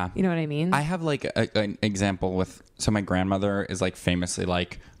happening? Yeah. You know what I mean? I have like an example with, so my grandmother is like famously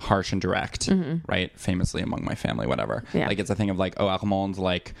like harsh and direct, right? Famously among my family, whatever. Yeah. Like it's a thing of like, oh, Alcamol's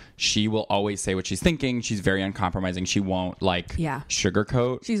like, she will always say what she's thinking. She's very uncompromising. She won't like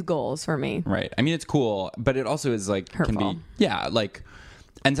sugarcoat. She's goals for me. Right. I mean, it's cool, but it also is like, hurtful. Can be, like,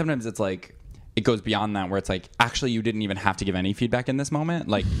 and sometimes it's like, it goes beyond that where it's like, actually, you didn't even have to give any feedback in this moment.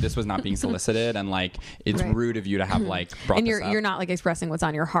 Like, this was not being solicited, and like, it's rude of you to have like brought and this up. you're not like expressing what's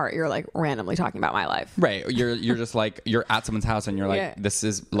on your heart. You're like randomly talking about my life. Right. You're just like, you're at someone's house and you're like, this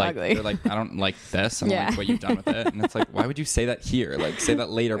is like, ugly. You're like, I don't like this. I don't like what you've done with it. And it's like, why would you say that here? Like, say that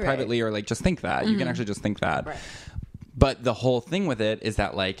later privately, or like, just think that. You can actually just think that. Right. But the whole thing with it is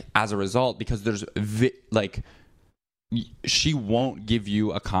that like, as a result, because there's she won't give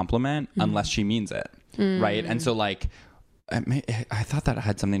you a compliment unless she means it. Right. And so like, I thought that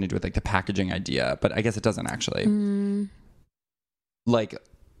had something to do with like the packaging idea, but I guess it doesn't actually. Like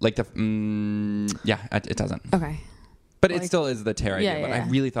the, it doesn't. Okay. But it still is the tear idea. But I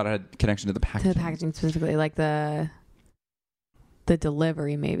really thought it had connection to the packaging. To the packaging specifically, like the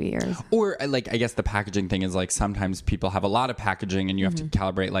delivery maybe, or like, I guess the packaging thing is like, sometimes people have a lot of packaging and you have to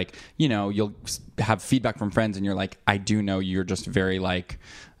calibrate, like, you know, you'll have feedback from friends and you're like, I do know you're just very like,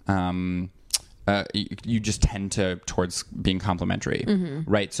 you just tend towards being complimentary,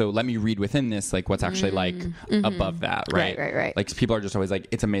 right? So let me read within this, like what's actually like above that, right? Right. Like people are just always like,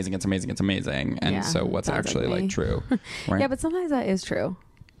 it's amazing. And so what's actually like true, right? Yeah, but sometimes that is true.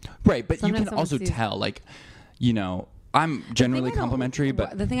 Right, but sometimes you can also tell, like, you know, I'm generally complimentary,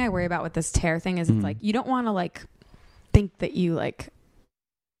 but the thing I worry about with this tear thing is it's like, you don't want to like think that you like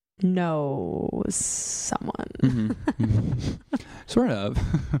know someone. Sort of.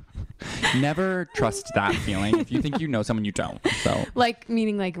 Never trust that feeling. If you think you know someone, you don't. So like,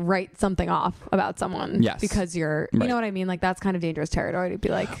 meaning like write something off about someone. Yes. Because you're, you know what I mean? Like that's kind of dangerous territory to be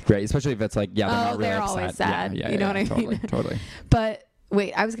like, right. Especially if it's like, they're not really they're upset. always sad. You know what I mean? Totally. But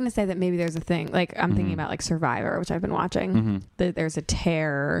wait, I was going to say that maybe there's a thing, like I'm thinking about like Survivor, which I've been watching, that there's a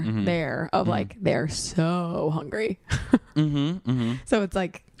tear there of like, they're so hungry. So it's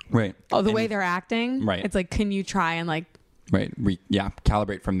like, right. The way they're acting, right. It's like, can you try and like, right.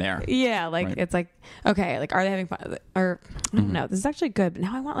 Calibrate from there. Yeah. Like, it's like, okay, like, are they having fun? Or, I don't know. This is actually good, but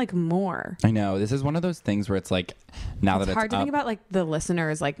now I want like more. I know. This is one of those things where it's like, now that it's hard to think about like the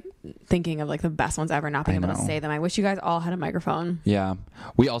listeners, like thinking of like the best ones ever, not being able to say them. I wish you guys all had a microphone. Yeah.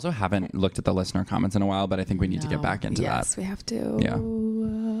 We also haven't looked at the listener comments in a while, but I think we need to get back into that. Yes, we have to. Yeah.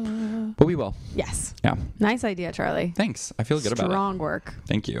 But we will. Yes. Yeah. Nice idea, Charlie. Thanks. I feel good about it. Strong work.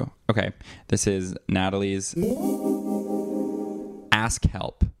 Thank you. Okay. This is Natalie's Ask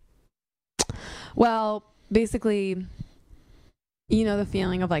Help. Well, basically, you know the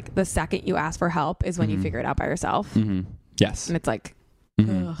feeling of like the second you ask for help is when you figure it out by yourself. Yes. And it's like,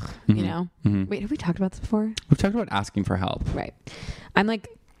 ugh, you know? Wait, have we talked about this before? We've talked about asking for help. Right. I'm like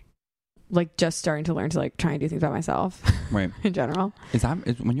just starting to learn to like try and do things by myself. Right. In general. Is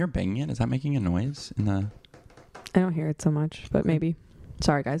when you're banging it, is that making a noise in the... I don't hear it so much, but maybe.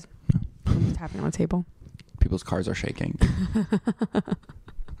 Sorry, guys. I'm just tapping on the table. People's cars are shaking.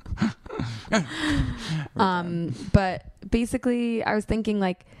 But basically I was thinking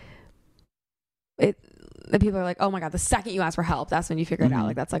like the people are like, oh my God, the second you ask for help, that's when you figure it out.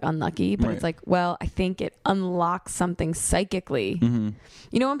 Like that's like unlucky. But it's like, well, I think it unlocks something psychically.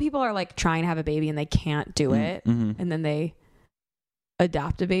 You know, when people are like trying to have a baby and they can't do it and then they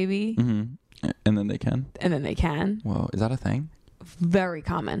adopt a baby and then they can. Whoa, is that a thing? Very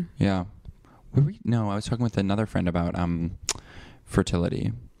common. Yeah. No, I was talking with another friend about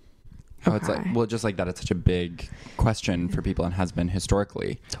fertility. How it's like, well, just like that, it's such a big question for people and has been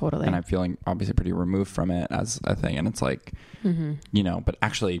historically. Totally. And I'm feeling obviously pretty removed from it as a thing. And it's like, you know, but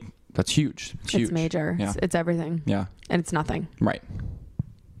actually that's huge. It's huge. It's major. Yeah. It's everything. Yeah. And it's nothing. Right.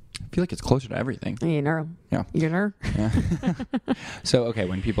 I feel like it's closer to everything. You know. Yeah. You know. Yeah. So, okay,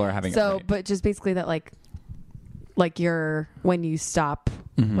 when people are having but just basically that like when you stop,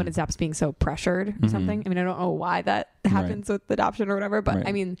 when it stops being so pressured or something. I mean, I don't know why that happens with adoption or whatever, but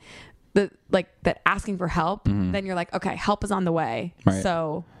I mean, that asking for help, then you're like, okay, help is on the way. Right.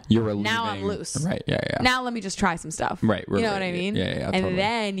 So you're relieving. Now I'm loose. Right. Yeah. Now let me just try some stuff. Right. You know what I mean? Yeah. And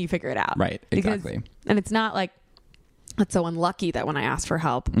then you figure it out. Right. Exactly. And it's not like, That's so unlucky that when I asked for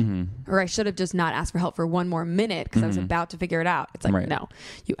help, or I should have just not asked for help for one more minute because I was about to figure it out. It's like, no,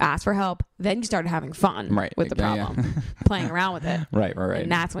 you asked for help, then you started having fun with the problem, playing around with it. Right.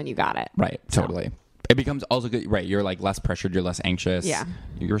 And that's when you got it. Right. Totally. It becomes also good. Right. You're like less pressured. You're less anxious. Yeah.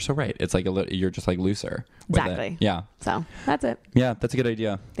 You're so right. It's like you're just like looser. Exactly. Yeah. So that's it. Yeah. That's a good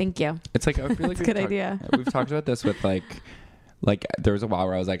idea. Thank you. It's like, I feel like that's a good idea. We've talked about this with like there was a while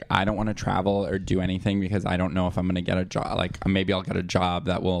where I was like, I don't want to travel or do anything because I don't know if I'm going to get a job. Like maybe I'll get a job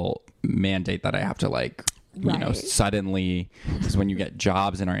that will mandate that I have to like, you know, suddenly, because when you get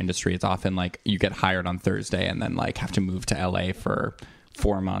jobs in our industry, it's often like you get hired on Thursday and then like have to move to LA for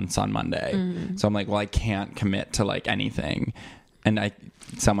 4 months on Monday. So I'm like, well, I can't commit to like anything. And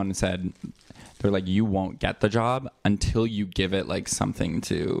someone said, they're like, you won't get the job until you give it like something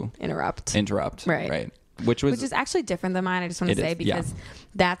to interrupt. Right. Which is actually different than mine. I just want to say because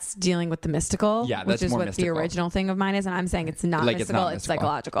that's dealing with the mystical, which is what mystical. The original thing of mine is. And I'm saying it's not mystical, it's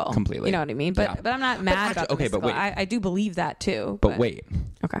psychological. Completely. You know what I mean? But I'm not mad about the mystical. But wait. I do believe that too. But wait.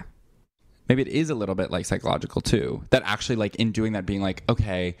 Okay. Maybe it is a little bit like psychological too. That actually like in doing that being like,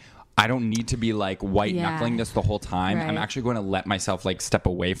 okay, I don't need to be like white knuckling this the whole time. Right. I'm actually going to let myself like step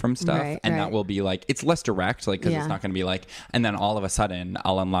away from stuff. And that will be like, it's less direct, like, cause it's not going to be like, and then all of a sudden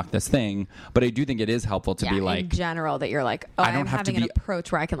I'll unlock this thing. But I do think it is helpful to be like, in general, that you're like, oh, I don't have an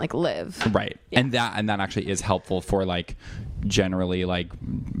approach where I can like live. Right. Yeah. And that actually is helpful for like generally like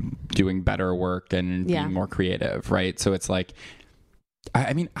doing better work and being more creative. Right. So it's like,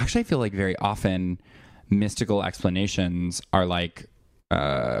 I mean, actually I feel like very often mystical explanations are like,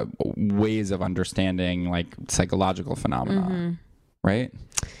 ways of understanding like psychological phenomena, right?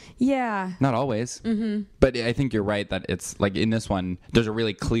 Yeah. Not always. But I think you're right that it's like in this one, there's a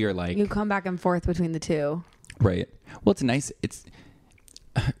really clear like... You come back and forth between the two. Right. Well, it's nice. It's...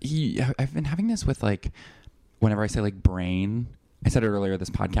 I've been having this with like, whenever I say like brain, I said it earlier this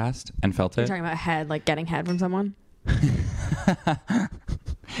podcast and felt it. You're talking about head, like getting head from someone?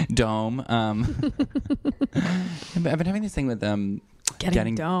 Dome. I've been having this thing with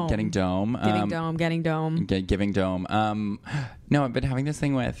giving dome. No, I've been having this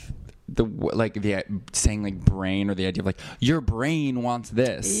thing with the saying like brain, or the idea of like your brain wants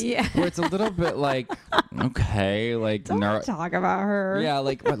this. Yeah. Where it's a little bit like, okay, like don't talk about her. Yeah,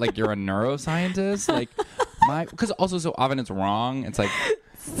 like what, like you're a neuroscientist? Like because also so often it's wrong. It's like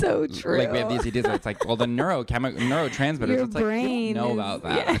so true. Like we have these ideas that it's like, well, the neurotransmitters. Your it's like you don't know about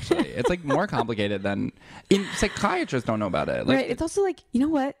that. Yeah. Actually, it's like more complicated than psychiatrists don't know about it. Like, right. It's also like, you know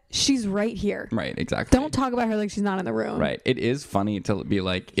what? She's right here. Right. Exactly. Don't talk about her like she's not in the room. Right. It is funny to be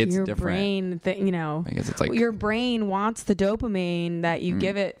like, it's your different. Brain, I guess it's like your brain wants the dopamine that you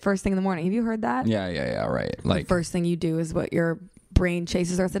give it first thing in the morning. Have you heard that? Yeah. Right. Like the first thing you do is what your brain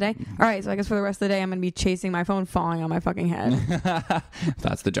chases the rest of the day. All right, so I guess for the rest of the day I'm gonna be chasing my phone falling on my fucking head.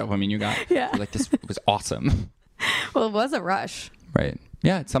 That's the dopamine you got. Yeah. You're like, this was awesome. Well, it was a rush. Right.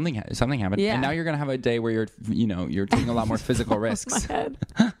 Yeah, something happened. Yeah. And now you're gonna have a day where you're taking a lot more physical risks. My head.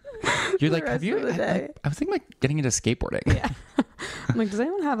 You're like, have you? I was thinking like getting into skateboarding. Yeah. I'm like, does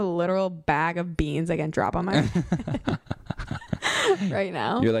anyone have a literal bag of beans I can drop on my right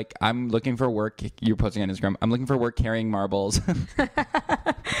now? You're like, I'm looking for work. You're posting on Instagram. I'm looking for work carrying marbles.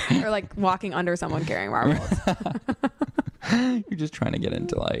 Or like walking under someone carrying marbles. You're just trying to get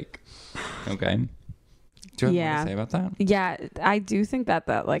into like, okay. Do you have more to say about that? Yeah, I do think that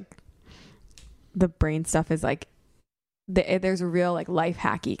like the brain stuff is like, there's a real like life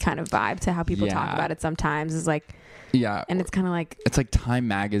hacky kind of vibe to how people talk about it sometimes. Is like, yeah, and it's kind of like, it's like Time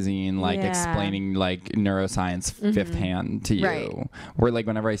Magazine like explaining like neuroscience fifth hand to you. Right. Where like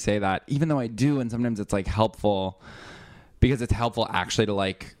whenever I say that, even though I do, and sometimes it's like helpful because it's helpful actually to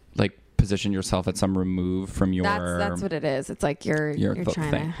like position yourself at some remove from your. That's what it is. It's like you're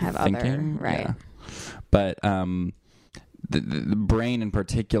trying to have thinking. Other right. Yeah. But the brain in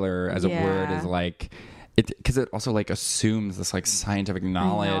particular as a word is like. Because it also like assumes this like scientific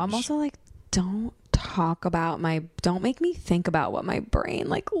knowledge. I know. I'm also like, don't make me think about what my brain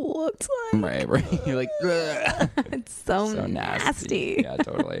like looks like. Right. You're like, it's so nasty. Yeah,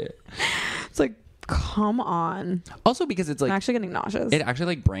 totally. It's like, come on. Also because it's like, I'm actually getting nauseous. It actually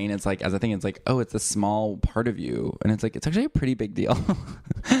like brain, it's like, as a thing, it's like, oh, it's a small part of you. And it's like, it's actually a pretty big deal.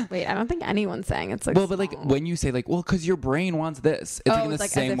 Wait, I don't think anyone's saying it's like, well, but small. Like when you say like, well, because your brain wants this. It's like in the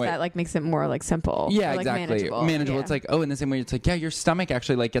same as if way. That like makes it more like simple. Yeah, like exactly. Manageable. Yeah. It's like, oh, in the same way, it's like, yeah, your stomach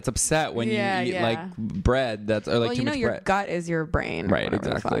actually like gets upset when you eat like bread that's or like too much bread. Your gut is your brain. Right,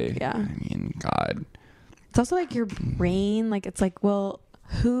 exactly. Yeah. I mean, God. It's also like your brain, like it's like, well,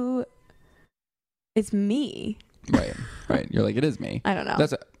 who... It's me. Right. You're like, it is me. I don't know.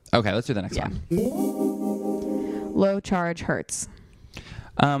 Okay, let's do the next one. low charge hurts?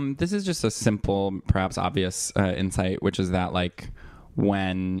 This is just a simple, perhaps obvious insight, which is that like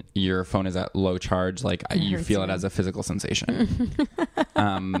when your phone is at low charge, like you feel it as a physical sensation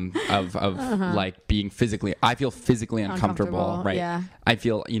of like being physically. I feel physically uncomfortable, right? Yeah. I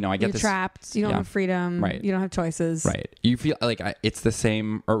feel, I get You're this trapped. You don't have freedom. Right. You don't have choices. Right. You feel like it's the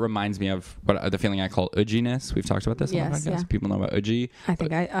same, or it reminds me of what the feeling I call udginess. We've talked about this on the podcast. Yeah. People know about udgy. I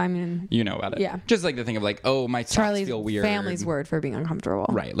think I mean, you know about it. Yeah. Just like the thing of like, oh, my socks Charlie's feel weird. family's word for being uncomfortable.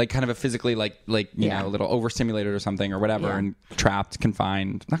 Right. Like kind of a physically like you know, a little overstimulated or something or whatever, and trapped,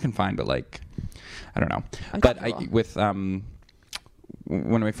 confined, not confined, but like, I don't know. But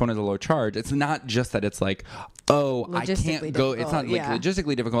when my phone is a low charge, it's not just that it's like, oh, I can't go. It's not like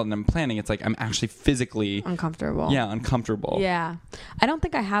logistically difficult and I'm planning. It's like I'm actually physically uncomfortable. Yeah, uncomfortable. Yeah. I don't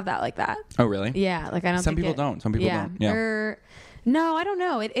think I have that like that. Oh, really? Yeah. Like I don't Some think people don't. Some people don't. Yeah. No, I don't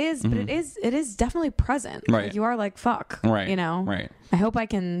know. It is, but it is definitely present. Right. Like you are like, fuck. Right. You know? Right. I hope I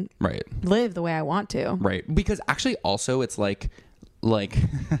can live the way I want to. Right. Because actually also it's like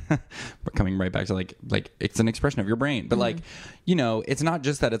we're coming right back to like it's an expression of your brain, but like, it's not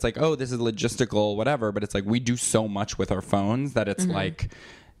just that it's like, oh, this is logistical whatever, but it's like we do so much with our phones that it's like,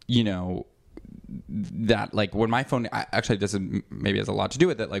 that like when my phone actually, this is maybe has a lot to do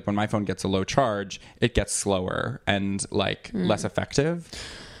with it, like when my phone gets a low charge, it gets slower and like less effective.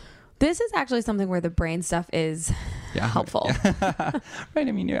 This is actually something where the brain stuff is helpful. Right.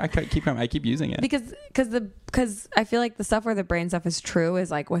 I mean, I keep using it because I feel like the stuff where the brain stuff is true is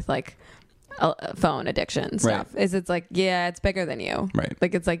like with like phone addiction stuff. Right. It's like, it's bigger than you. Right.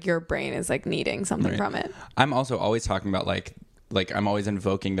 Like it's like your brain is like needing something from it. I'm also always talking about like I'm always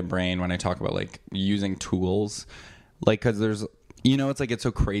invoking the brain when I talk about like using tools, like because there's. It's like it's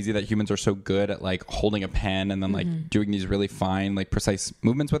so crazy that humans are so good at like holding a pen and then like doing these really fine, like precise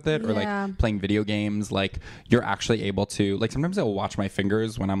movements with it, or like playing video games. Like you're actually able to like sometimes I'll watch my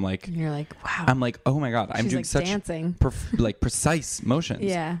fingers when I'm like, you're like, wow, I'm like, oh my God, I'm doing like such dancing, like precise motions.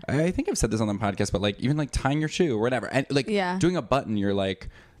 Yeah, I think I've said this on the podcast, but like even like tying your shoe or whatever, and like doing a button, you're like,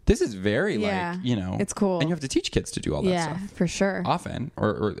 this is very like, it's cool, and you have to teach kids to do all that stuff. Yeah, for sure. Often,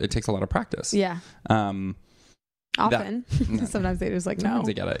 or it takes a lot of practice. Yeah. Often. Sometimes they just like, no. Sometimes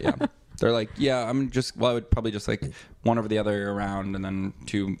they get it, yeah. They're like, I would probably just like one over the other around and then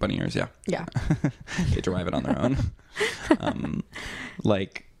two bunny ears, yeah. Yeah. They derive it on their own.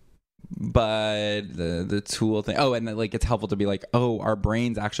 But the tool thing, and like it's helpful to be like, our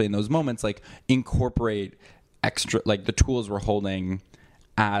brains actually in those moments like incorporate extra, like the tools we're holding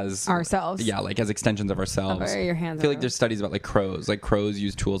as ourselves, like as extensions of ourselves. Your hands. I feel like there's studies about like crows. Like crows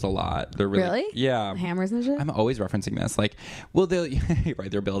use tools a lot. They're really hammers and shit. I'm always referencing this. Like, well, they'll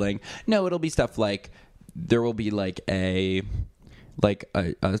right. They're building. No, it'll be stuff like there will be like a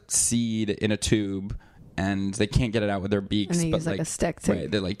seed in a tube. And they can't get it out with their beaks, and they use like a stick too.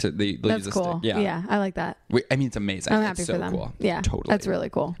 Right, they use a cool. stick. Yeah, I like that. I mean, it's amazing. I'm happy for them. Cool. Yeah, totally. That's really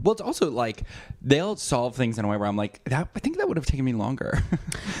cool. Well, it's also like they'll solve things in a way where I'm like, I think that would have taken me longer.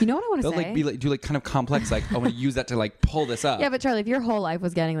 You know what I want to say? They'll like do like kind of complex. Like I want to use that to like pull this up. Yeah, but Charlie, if your whole life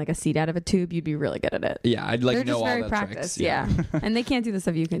was getting like a seed out of a tube, you'd be really good at it. Yeah, I'd like They're know just all very the practiced. tricks. Yeah, and they can't do the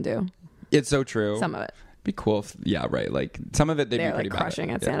stuff you can do. It's so true. Some of it. Be cool. If, right. Like some of it, they'd be pretty like crushing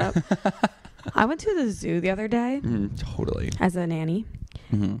bad at stand up. I went to the zoo the other day. Totally. As a nanny.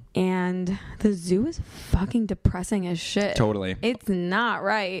 And the zoo is fucking depressing as shit. Totally. It's not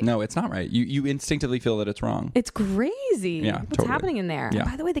right. No, it's not right. You instinctively feel that it's wrong. It's crazy. Yeah, What's happening in there? Yeah. And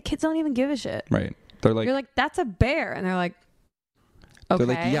by the way, the kids don't even give a shit. Right. They're like, you're like, that's a bear. And they're like, okay.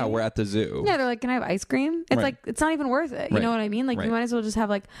 They're like, yeah, we're at the zoo. Yeah, they're like, can I have ice cream? It's like, it's not even worth it. You know what I mean? Like, you might as well just have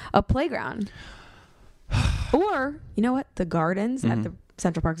like a playground. Or, you know what? The gardens at the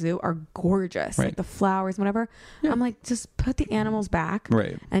Central Park Zoo are gorgeous. Like the flowers, whatever. Yeah. I'm like, just put the animals back.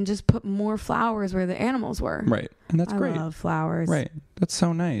 Right. And just put more flowers where the animals were. Right. And that's great. I love flowers. Right. That's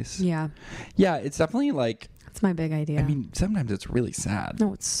so nice. Yeah. Yeah, it's definitely like... That's my big idea. I mean, sometimes it's really sad.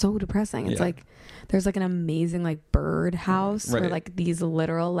 No, it's so depressing. It's like, there's like an amazing like bird house where like these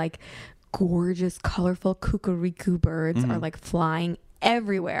literal like gorgeous, colorful cuckoo birds are like flying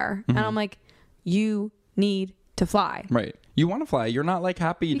everywhere. And I'm like, you need to fly. Right. You want to fly. You're not like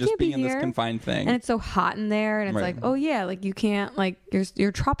happy just being in this confined thing. And it's so hot in there, and it's like, oh yeah, like you can't, like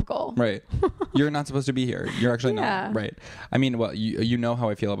you're tropical. Right. You're not supposed to be here. You're actually not. Right. I mean, well, you know how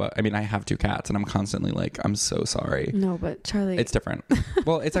I feel about. I mean, I have 2 cats, and I'm constantly like, I'm so sorry. No, but Charlie, it's different.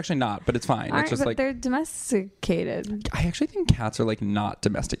 Well, it's actually not, but it's fine. It's just like they're domesticated. I actually think cats are like not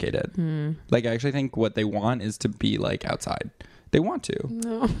domesticated. Like I actually think what they want is to be like outside. They want to.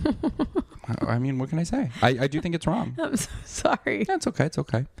 No. I mean, what can I say? I do think it's wrong. I'm so sorry. That's okay. It's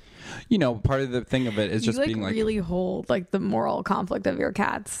okay. You know, part of the thing of it is just being like really hold like the moral conflict of your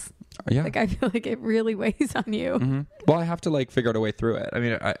cats. Yeah. Like I feel like it really weighs on you. Mm-hmm. Well, I have to like figure out a way through it. I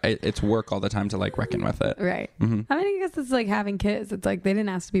mean, it's work all the time to like reckon with it. Right. Mm-hmm. I mean, I guess it's like having kids. It's like they didn't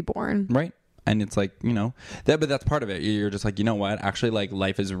ask to be born. Right. And it's like, you know, but that's part of it. You're just like, you know what? Actually, like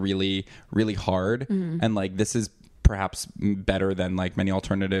life is really, really hard. Mm-hmm. And like this is perhaps better than like many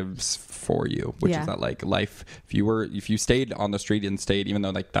alternatives for you, which is that like life, if you stayed on the street and stayed, even though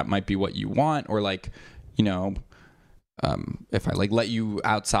like that might be what you want, or like, you know, if I like let you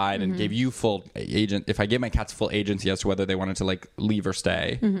outside and gave you full if I gave my cats full agency as to whether they wanted to like leave or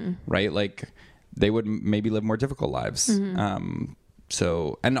stay, right? Like they would maybe live more difficult lives.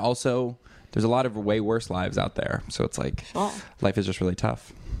 So, and also there's a lot of way worse lives out there. So it's like life is just really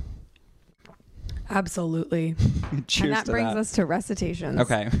tough. Absolutely. Cheers and that to brings us to recitations.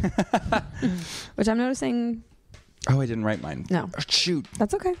 Okay. Which I'm noticing. Oh, I didn't write mine. No. Oh, shoot.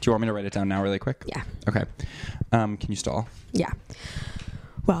 That's okay. Do you want me to write it down now really quick? Yeah. Okay. Can you stall? Yeah.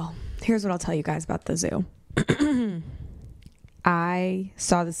 Well, here's what I'll tell you guys about the zoo. I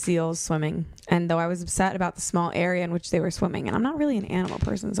saw the seals swimming, and though I was upset about the small area in which they were swimming, and I'm not really an animal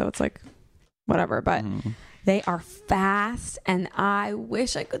person, so it's like whatever, but they are fast, and I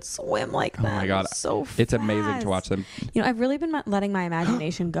wish I could swim like them. Oh my God. So fast. It's amazing to watch them. You know, I've really been letting my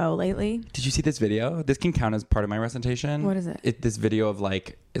imagination go lately. Did you see this video? This can count as part of my recitation. What is it? This video of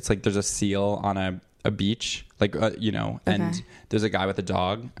like, it's like there's a seal on a beach, like, you know, and there's a guy with a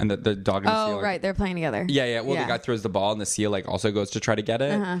dog, and the dog and the seal. Oh, right. They're playing together. Yeah. Well, the guy throws the ball, and the seal like also goes to try to get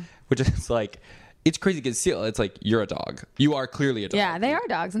it, which is like, it's crazy because seal, it's like, you're a dog. You are clearly a dog. Yeah, they are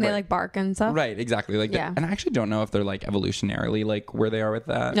dogs, and they like bark and stuff. Right, exactly. Like, and I actually don't know if they're like evolutionarily like where they are with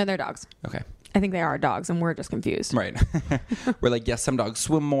that. No, they're dogs. Okay. I think they are dogs, and we're just confused. Right. We're like, yes, some dogs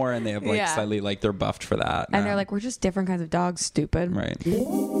swim more, and they have like slightly like they're buffed for that. And they're like, we're just different kinds of dogs, stupid. Right.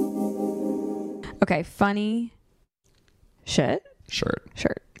 Okay, funny shirt.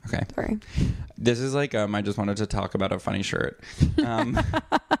 Okay. Sorry. This is like, I just wanted to talk about a funny shirt.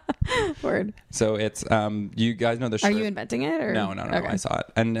 Word. So it's, you guys know the shirt. Are you inventing it? Or? No. Okay. I saw it.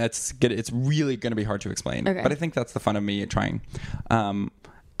 And it's good. It's really going to be hard to explain. Okay. But I think that's the fun of me trying.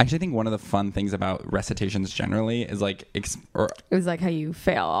 I actually think one of the fun things about recitations generally is like, it was like how you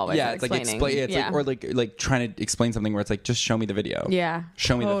fail always. Yeah, it's like like, or like trying to explain something where it's like, just show me the video. Yeah,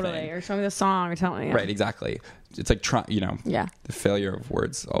 show me the thing, or show me the song, or tell me. Yeah. Right, exactly. It's like the failure of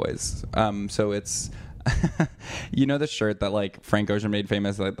words always. So it's. You know the shirt that like Frank Ocean made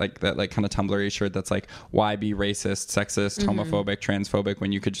famous, like that like kind of Tumblr-y shirt that's like, why be racist, sexist, homophobic, transphobic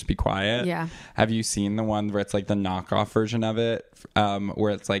when you could just be quiet? Yeah. Have you seen the one where it's like the knockoff version of it,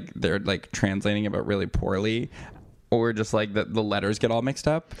 where it's like they're like translating it but really poorly, or just like the letters get all mixed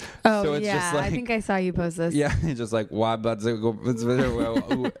up? Oh, so it's just like, I think I saw you post this. Yeah, it's just like, why, but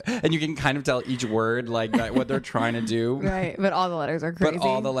and you can kind of tell each word like that, what they're trying to do. Right, but all the letters are crazy. But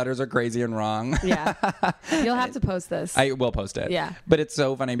all the letters are crazy and wrong. Yeah, you'll have to post this. I will post it. Yeah, but it's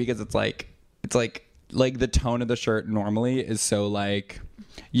so funny because it's like the tone of the shirt normally is so like,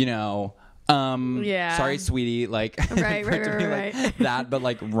 you know. Sorry, sweetie. Like, right. Like that, but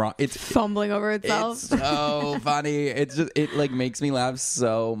like wrong. It's fumbling over itself. It's so funny. It's just, it like makes me laugh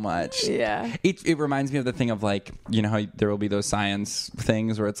so much. Yeah. It reminds me of the thing of like, you know how there will be those science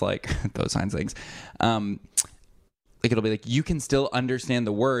things where it's like those science things. Like it'll be like, you can still understand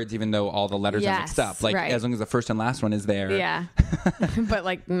the words even though all the letters are mixed up. Like as long as the first and last one is there. Yeah. But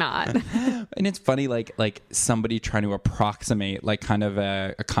like not. And it's funny, like somebody trying to approximate like kind of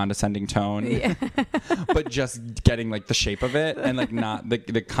a condescending tone, but just getting like the shape of it and like not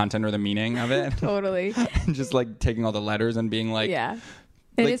the content or the meaning of it. Totally. And just like taking all the letters and being like, yeah.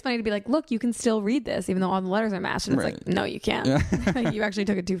 It is funny to be like, look, you can still read this even though all the letters are mashed. And it's like, no, you can't. You actually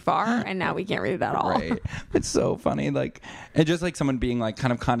took it too far, and now we can't read it at all. Right. It's so funny. Like, it's just like someone being like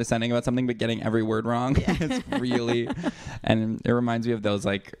kind of condescending about something, but getting every word wrong. Yeah. It's really, and it reminds me of those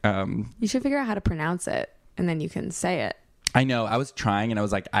like. You should figure out how to pronounce it, and then you can say it. I know. I was trying, and I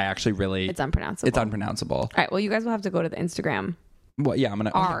was like, I actually really. It's unpronounceable. It's unpronounceable. All right. Well, you guys will have to go to the Instagram. Well, yeah, I'm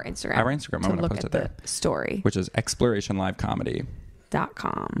gonna our Instagram. Our Instagram. I'm gonna post it there. The story, which is Exploration Live Comedy.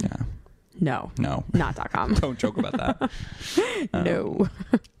 .com. Yeah. No. Not .com. Don't joke about that. No.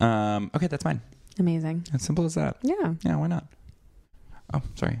 Okay, that's fine. Amazing. As simple as that. Yeah. Yeah, why not? Oh,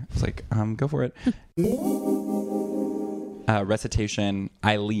 sorry. I was like, go for it. Recitation,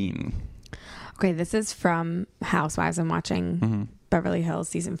 Eileen. Okay, this is from Housewives. I'm watching Beverly Hills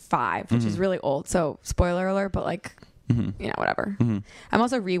season 5, which is really old. So spoiler alert, but like whatever. I'm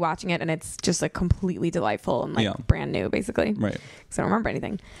also rewatching it, and it's just like completely delightful and like brand new, basically. Right. Because I don't remember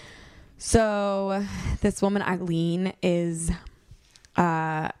anything. So this woman, Eileen, is,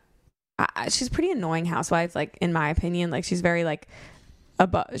 she's a pretty annoying housewife, like in my opinion. Like she's very like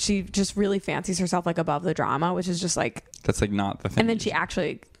above. She just really fancies herself like above the drama, which is just like that's like not the thing. And then she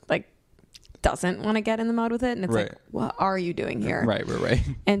actually like doesn't want to get in the mud with it, and it's like, what are you doing here? Right.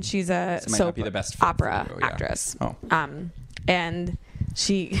 And she's a soap be the best opera actress. And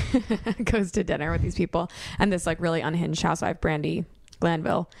she goes to dinner with these people, and this like really unhinged housewife, Brandi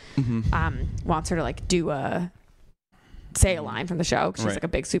Glanville, wants her to like say a line from the show. She's like a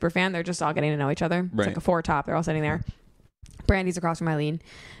big super fan. They're just all getting to know each other. It's like a 4-top. They're all sitting there. Brandy's across from Eileen,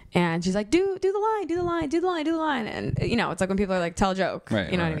 and she's like, do the line. And it's like when people are like, tell a joke.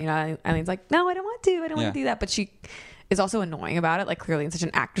 What I mean? Eileen's like, no, I don't want to do that. But she is also annoying about it, like clearly in such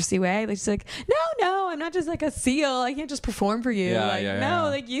an actressy way. Like she's like, no, I'm not just like a seal. I can't just perform for you.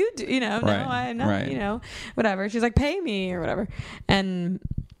 Like you do, no, I'm not, whatever. She's like, pay me or whatever. And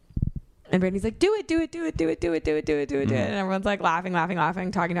Brandy's like, do it. And everyone's like laughing,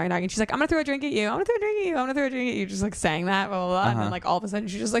 talking. She's like, I'm going to throw a drink at you. Just like saying that, blah, blah, blah. And then like all of a sudden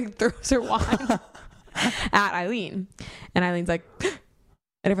she just like throws her wine at Eileen. And Eileen's like, and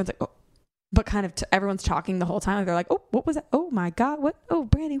everyone's like, oh. But kind of everyone's talking the whole time. Like they're like, oh, what was that? Oh my God. What? Oh,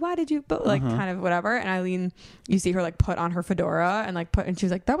 Brandy, why did you? But like kind of whatever. And Eileen, you see her like put on her fedora and like and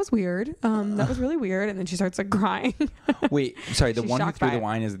she's like, that was weird. That was really weird. And then she starts like crying. Wait, sorry. The one who threw the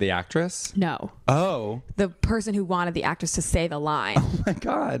wine is the actress? No. Oh. The person who wanted the actress to say the line. Oh my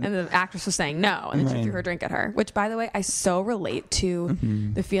God. And the actress was saying no. And then she threw her drink at her, which by the way, I so relate to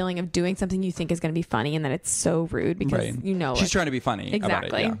the feeling of doing something you think is going to be funny. And then it's so rude because she's trying to be funny.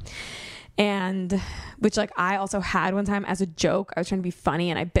 Exactly. About it, yeah. And which like I also had one time as a joke. I was trying to be funny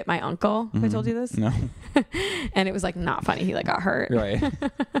and I bit my uncle. Have I told you this? No. And it was like not funny. He like got hurt. Right.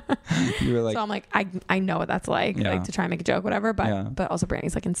 You were like, so I'm like, I know what that's like to try and make a joke, whatever. But also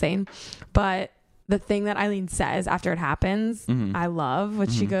Brandy's like insane. But the thing that Eileen says after it happens, I love,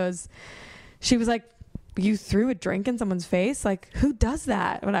 which she was like, you threw a drink in someone's face? Like, who does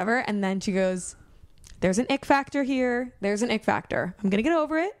that? Whatever. And then she goes, there's an ick factor here. There's an ick factor. I'm going to get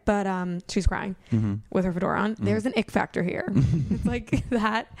over it. But she's crying with her fedora on. There's an ick factor here. It's like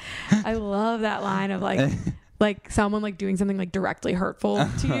that. I love that line of like someone like doing something like directly hurtful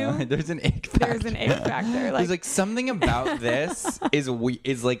to you. There's an ick factor. There's an ick factor. There's like something about this is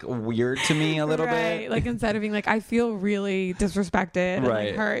like weird to me a little bit. Like instead of being like, I feel really disrespected and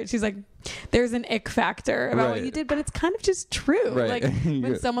like hurt. She's like, there's an ick factor about what you did, but it's kind of just true. Like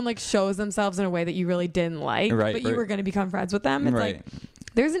when someone like shows themselves in a way that you really didn't like, but you were going to become friends with them. It's like,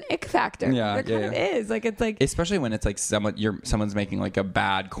 there's an ick factor. There kind of is. Like it's like, especially when it's like someone's making like a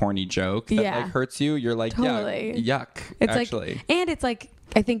bad corny joke that like hurts you. You're like, yuck. It's actually. Like, and it's like,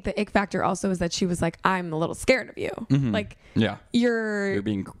 I think the ick factor also is that she was like, I'm a little scared of you. Like, you're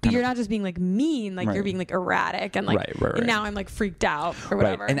not just being like mean, like you're being like erratic and like and now I'm like freaked out or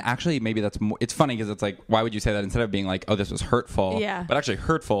whatever. And actually, maybe that's more. It's funny because it's like, why would you say that instead of being like, oh, this was hurtful? Yeah. But actually,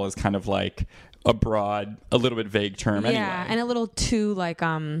 hurtful is kind of like a broad, a little bit vague term. Anyway. Yeah, and a little too like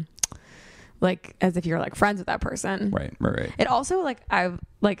as if you're like friends with that person. Right. It also I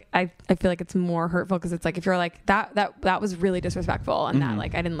feel like it's more hurtful because it's like if you're like that was really disrespectful and that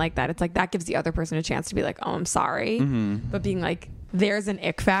like I didn't like that. It's like that gives the other person a chance to be like, oh, I'm sorry. But being like there's an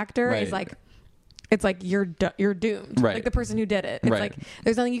ick factor is like it's like you're doomed. Right. Like the person who did it. It's like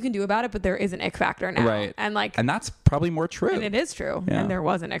there's nothing you can do about it, but there is an ick factor now. Right. And that's probably more true. And it is true. Yeah. And there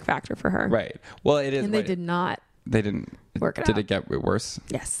was an ick factor for her. Right. Well, it is. And they did not. They didn't work it out. Did it get worse?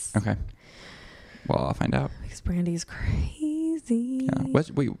 Yes. Okay. Well, I'll find out. Because Brandy's crazy. Yeah.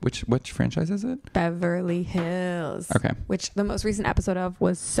 Which franchise is it? Beverly Hills. Okay. Which the most recent episode of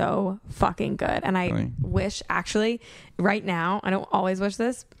was so fucking good. And I wish, actually, right now, I don't always wish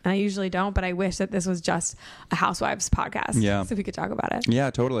this, and I usually don't, but I wish that this was just a Housewives podcast. Yeah. So we could talk about it.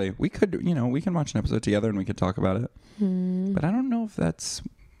 Yeah, totally. We could, we can watch an episode together and we could talk about it. But I don't know if that's...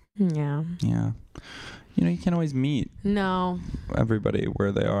 Yeah. Yeah. You can't always meet everybody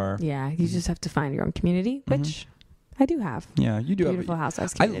where they are. Yeah, you just have to find your own community, which I do have. Yeah, you do. Beautiful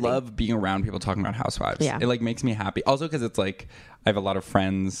housewives community. I love being around people talking about housewives. Yeah. It like makes me happy. Also because it's like I have a lot of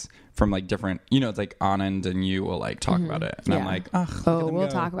friends from like different, it's like Anand and you will like talk about it. And I'm like, we'll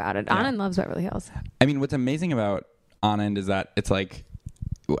talk about it. Anand loves Beverly Hills. I mean, what's amazing about Anand is that it's like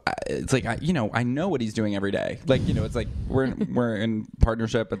I know what he's doing every day. Like, it's like we're in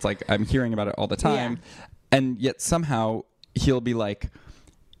partnership. It's like I'm hearing about it all the time. Yeah. And yet somehow he'll be like,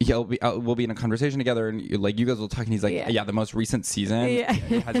 we'll be in a conversation together, and like you guys will talk, and he's like, yeah, the most recent season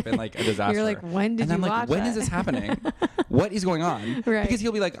has been like a disaster. You're like, when did and you I'm watch like, when it? is this happening? What is going on? Right. Because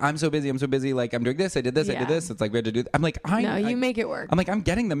he'll be like, I'm so busy, like I'm doing this, I did this, I did this. It's like we had to do I'm like, you make it work. I'm like, I'm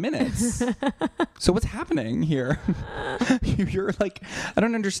getting the minutes. So what's happening here? You're like, I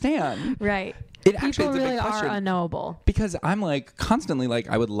don't understand. Right. People really are unknowable. Because I'm like constantly like,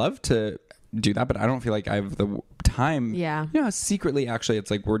 I would love to do that, but I don't feel like I have the time. Yeah. You know, secretly actually it's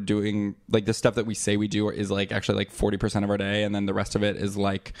like we're doing like the stuff that we say we do is like actually like 40% of our day, and then the rest of it is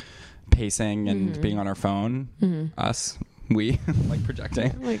like pacing and being on our phone. We like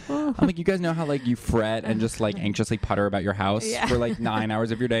projecting. I'm like, you guys know how like you fret and just like anxiously putter about your house for like 9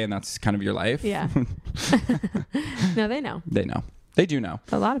 hours of your day, and that's kind of your life. Yeah. No, they know. They know. They do know.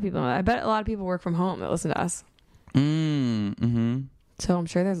 A lot of people know that. I bet a lot of people work from home that listen to us. So I'm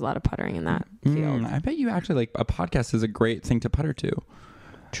sure there's a lot of puttering in that field. I bet you actually like a podcast is a great thing to putter to.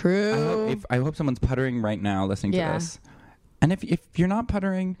 True. I hope someone's puttering right now listening to this. And if you're not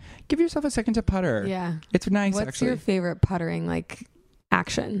puttering, give yourself a second to putter. Yeah. It's nice. What's your favorite puttering like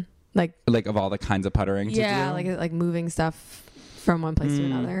action? Like of all the kinds of puttering to do? like moving stuff from one place to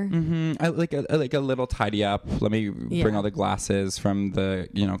another. I like a little tidy up. Let me bring all the glasses from the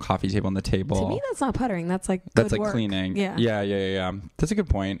coffee table on the table. To me, that's not puttering. That's like that's like work. cleaning. Yeah. That's a good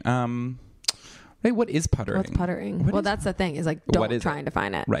point. Wait, what is puttering? What's puttering? That's the thing. Is like don't try and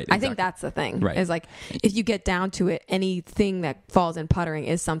define it. Right. I think that's the thing. Right. Is like if you get down to it, anything that falls in puttering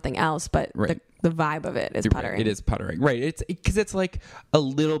is something else, but the vibe of it is puttering. Right. It is puttering. Right. It's because it's like a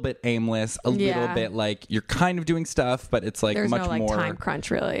little bit aimless, a little bit like you're kind of doing stuff, but it's like there's much no like more time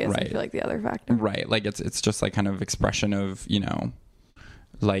crunch really. I feel like the other factor. Right. Like it's just like kind of expression of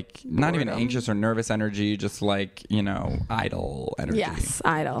like not even anxious or nervous energy, just like idle energy. Yes,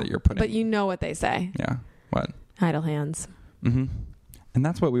 idle. That you're putting. But you know what they say. Yeah. What? Idle hands. Mm-hmm. And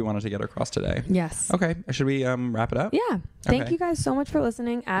that's what we wanted to get across today. Yes. Okay. Should we wrap it up? Yeah. Thank you guys so much for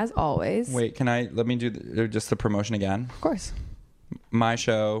listening, as always. Wait, let me do just the promotion again? Of course. My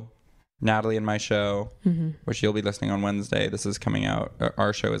show, Natalie and my show, which you'll be listening on Wednesday. This is coming out.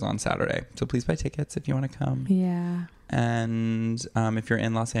 Our show is on Saturday. So please buy tickets if you want to come. Yeah. And if you're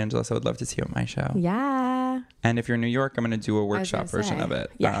in Los Angeles, I would love to see you at my show. Yeah. And if you're in New York, I'm going to do a workshop version of it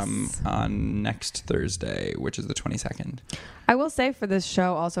yes. on next Thursday, which is the 22nd. I will say for this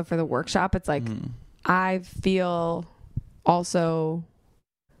show, also for the workshop, it's like I feel also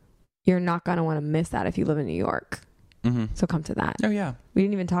you're not going to want to miss that if you live in New York. So come to that. Oh, yeah. We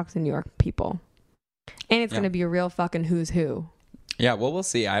didn't even talk to New York people. And it's going to be a real fucking who's who. Yeah, well, we'll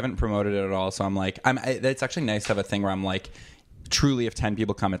see. I haven't promoted it at all, so I'm like, it's actually nice to have a thing where I'm like, truly, if 10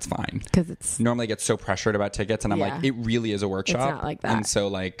 people come, it's fine. Because it's normally I get so pressured about tickets, and I'm like, it really is a workshop. It's not like that. And so,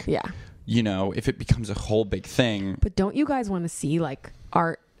 like, if it becomes a whole big thing. But don't you guys want to see like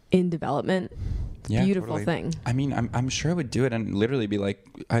art in development? Yeah, beautiful totally. thing. I mean, I'm sure I would do it and literally be like,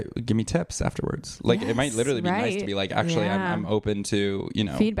 give me tips afterwards. Like, it might literally be nice to be like, actually, I'm open to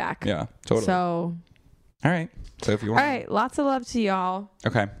feedback. Yeah, totally. So, all right. So if you want, all right. Lots of love to y'all.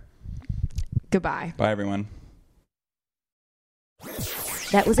 Okay. Goodbye. Bye, everyone.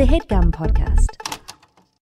 That was a HeadGum podcast.